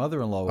 and my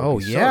mother-in-law will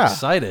be so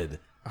excited.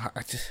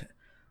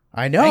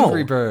 I know.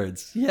 Angry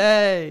Birds.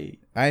 Yay.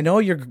 I know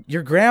your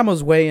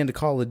grandma's way into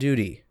Call of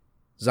Duty.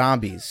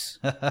 Zombies.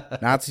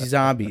 Nazi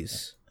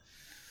zombies.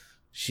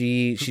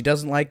 She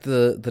doesn't like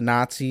the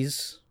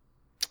Nazis.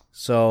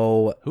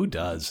 So who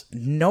does?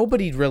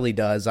 Nobody really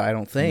does, I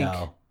don't think.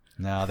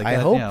 No. I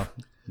hope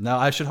No,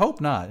 I should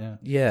hope not. Yeah.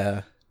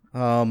 Yeah.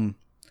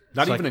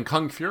 Not even in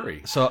Kung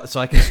Fury. So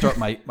I can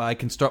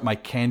start my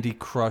Candy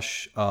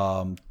Crush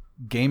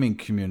gaming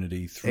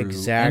community through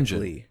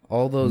Exactly. Engine.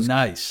 All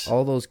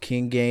those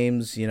King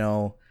games,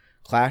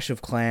 Clash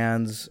of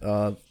Clans,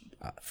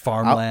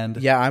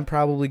 Farmland. I'm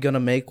probably going to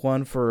make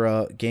one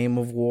for Game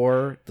of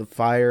War, the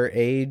Fire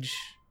Age,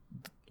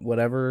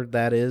 whatever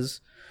that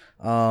is.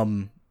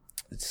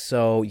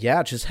 So,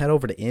 yeah, just head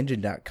over to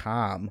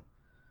engine.com,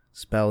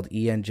 spelled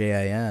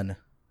ENJIN.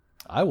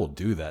 I will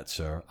do that,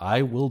 sir.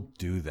 I will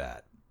do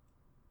that.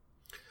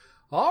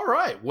 All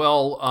right.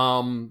 Well,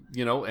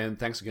 and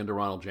thanks again to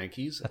Ronald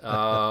Jenkins.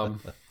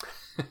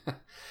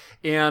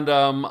 And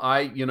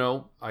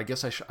I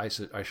guess I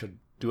should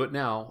do it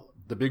now.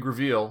 The big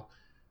reveal.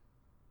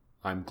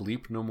 I'm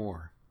Gleep no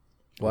more.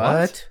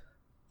 What?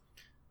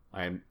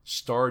 I am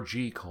Star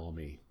G. Call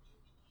me.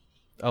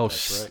 Oh,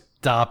 That's right.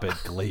 Stop it,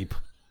 Gleep.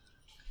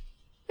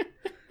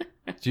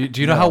 Do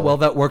you know how well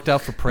that worked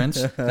out for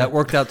Prince? That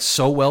worked out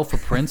so well for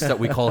Prince that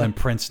we call him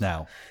Prince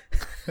now.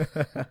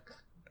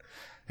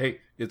 Hey,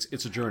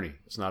 it's a journey.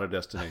 It's not a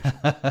destination.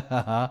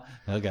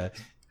 Okay.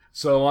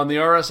 So on the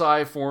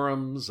RSI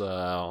forums,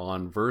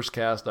 on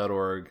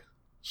versecast.org,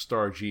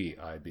 Star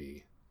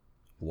GIB.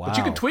 Wow. But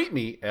you can tweet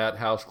me at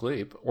House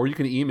Gleep, or you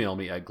can email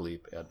me at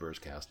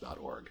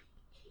gleep@versecast.org.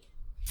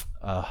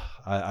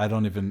 I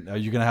don't even. Are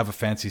you going to have a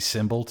fancy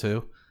symbol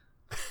too?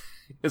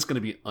 It's going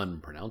to be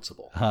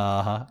unpronounceable.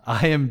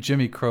 I am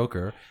Jimmy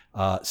Croker,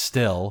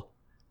 still.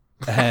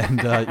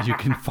 And you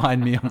can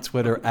find me on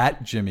Twitter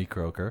at Jimmy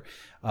Croker.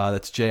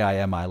 That's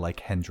Jimi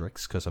like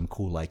Hendrix, because I'm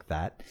cool like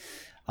that.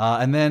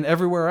 And then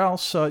everywhere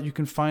else, you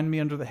can find me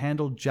under the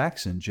handle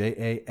Jackson,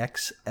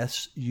 JAXSUN.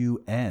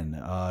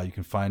 You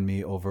can find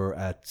me over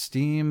at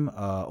Steam,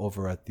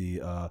 over at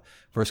the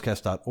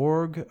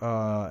versecast.org,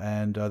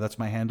 and that's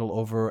my handle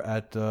over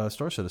at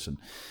Star Citizen.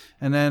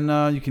 And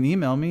then you can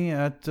email me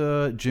at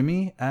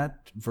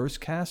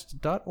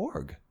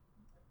jimmy@versecast.org.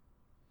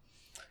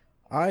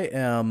 I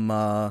am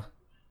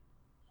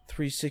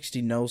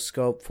 360 No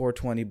Scope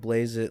 420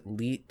 Blaze It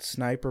Elite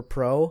Sniper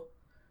Pro.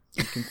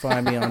 You can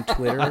find me on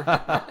Twitter.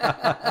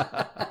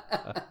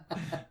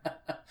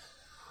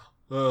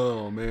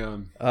 Oh,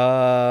 man.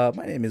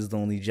 My name is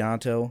Lonely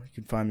Jonto. You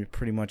can find me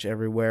pretty much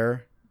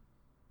everywhere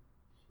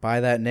by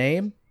that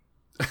name.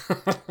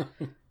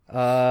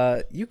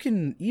 You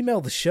can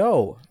email the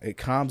show at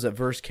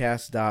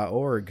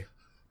comms@versecast.org.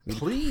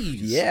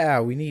 Please. Yeah,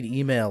 we need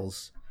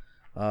emails.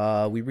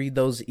 We read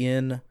those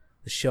in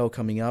the show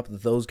coming up.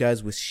 Those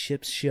Guys with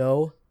Ships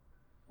show.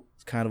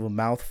 It's kind of a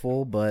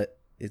mouthful, but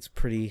it's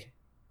pretty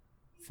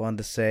fun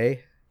to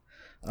say.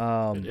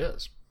 It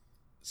is.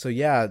 So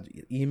yeah,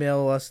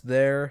 email us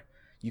there.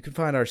 You can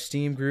find our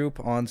Steam group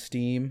on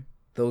Steam,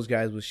 Those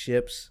Guys with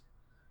Ships.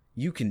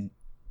 You can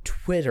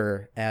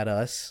Twitter at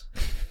us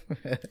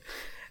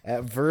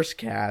at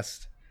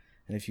Versecast.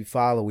 And if you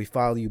follow, we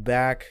follow you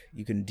back.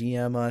 You can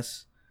DM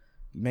us.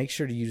 Make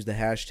sure to use the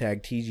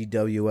hashtag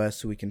TGWS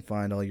so we can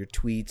find all your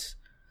tweets.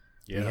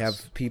 Yes. We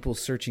have people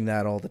searching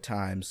that all the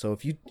time. So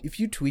if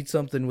you tweet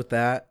something with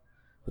that,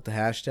 with the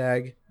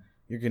hashtag,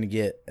 you're going to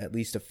get at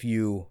least a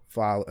few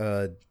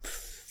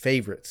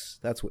favorites.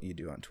 That's what you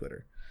do on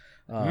Twitter.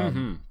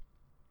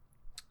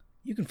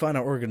 You can find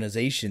our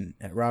organization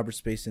at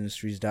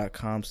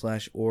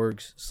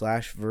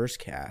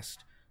robertspaceindustriescom/org/versecast.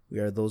 We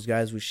are Those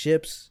Guys with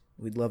Ships.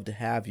 We'd love to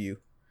have you.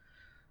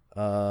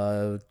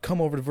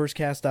 Come over to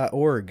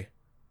versecast.org,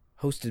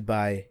 hosted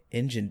by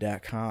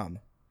engine.com.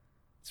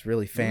 It's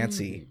really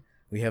fancy.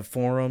 We have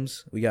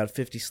forums. We got a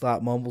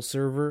 50-slot Mumble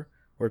server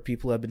where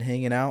people have been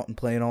hanging out and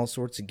playing all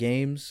sorts of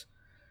games.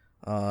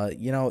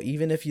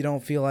 Even if you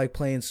don't feel like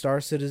playing Star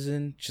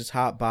Citizen, just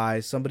hop by.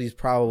 Somebody's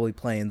probably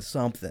playing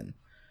something.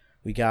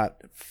 We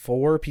got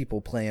 4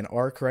 people playing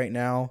Ark right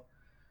now.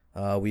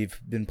 We've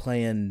been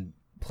playing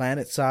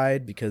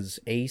PlanetSide because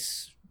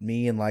Ace,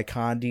 me, and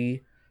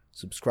Lycondi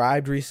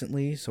subscribed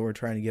recently, so we're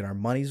trying to get our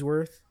money's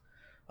worth.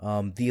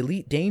 The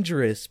Elite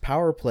Dangerous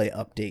Power Play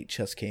update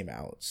just came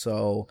out,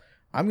 so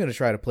I'm going to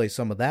try to play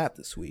some of that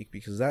this week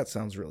because that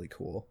sounds really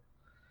cool.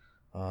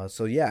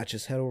 So yeah,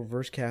 just head over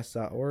to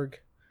versecast.org,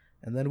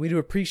 and then we do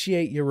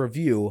appreciate your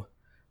review,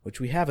 which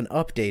we have an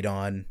update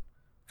on,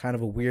 kind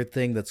of a weird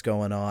thing that's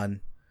going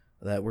on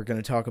that we're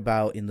going to talk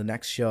about in the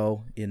next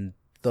show in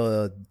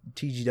the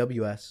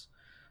TGWS.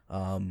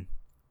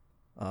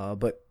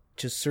 But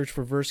just search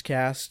for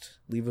Versecast,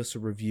 leave us a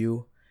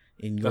review.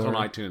 That's on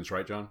iTunes,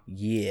 right, John?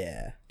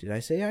 Yeah. Did I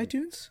say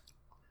iTunes?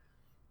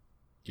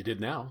 You did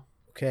now.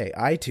 Okay,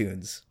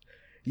 iTunes.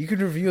 You can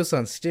review us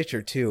on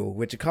Stitcher, too,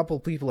 which a couple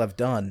people have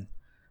done.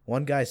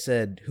 One guy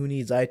said, who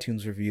needs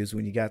iTunes reviews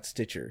when you got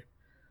Stitcher?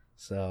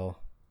 So,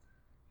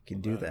 you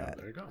can do that.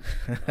 There you go.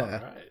 All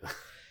right.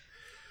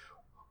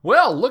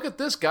 Well, look at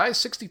this, guys.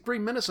 63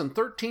 minutes and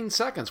 13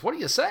 seconds. What do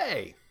you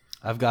say?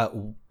 I've got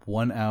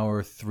 1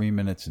 hour, 3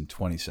 minutes, and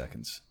 20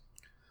 seconds.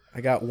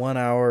 I got 1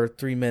 hour,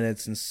 3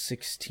 minutes, and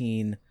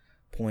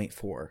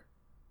 16.4.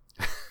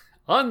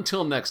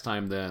 Until next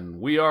time,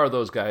 then, we are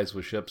Those Guys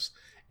with Ships,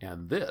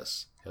 and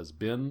this has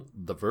been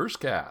the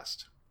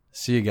Versecast.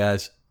 See you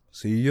guys.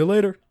 See you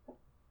later.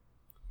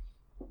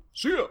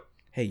 See ya.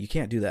 Hey, you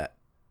can't do that.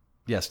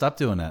 Yeah, stop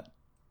doing that.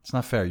 It's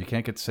not fair. You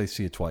can't get to say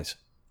see you twice.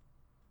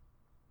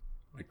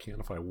 I can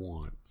if I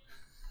want.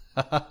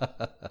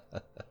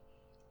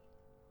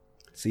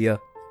 See ya.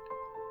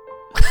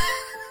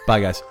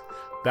 Bye, guys.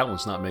 That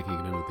one's not making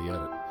it into the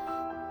edit.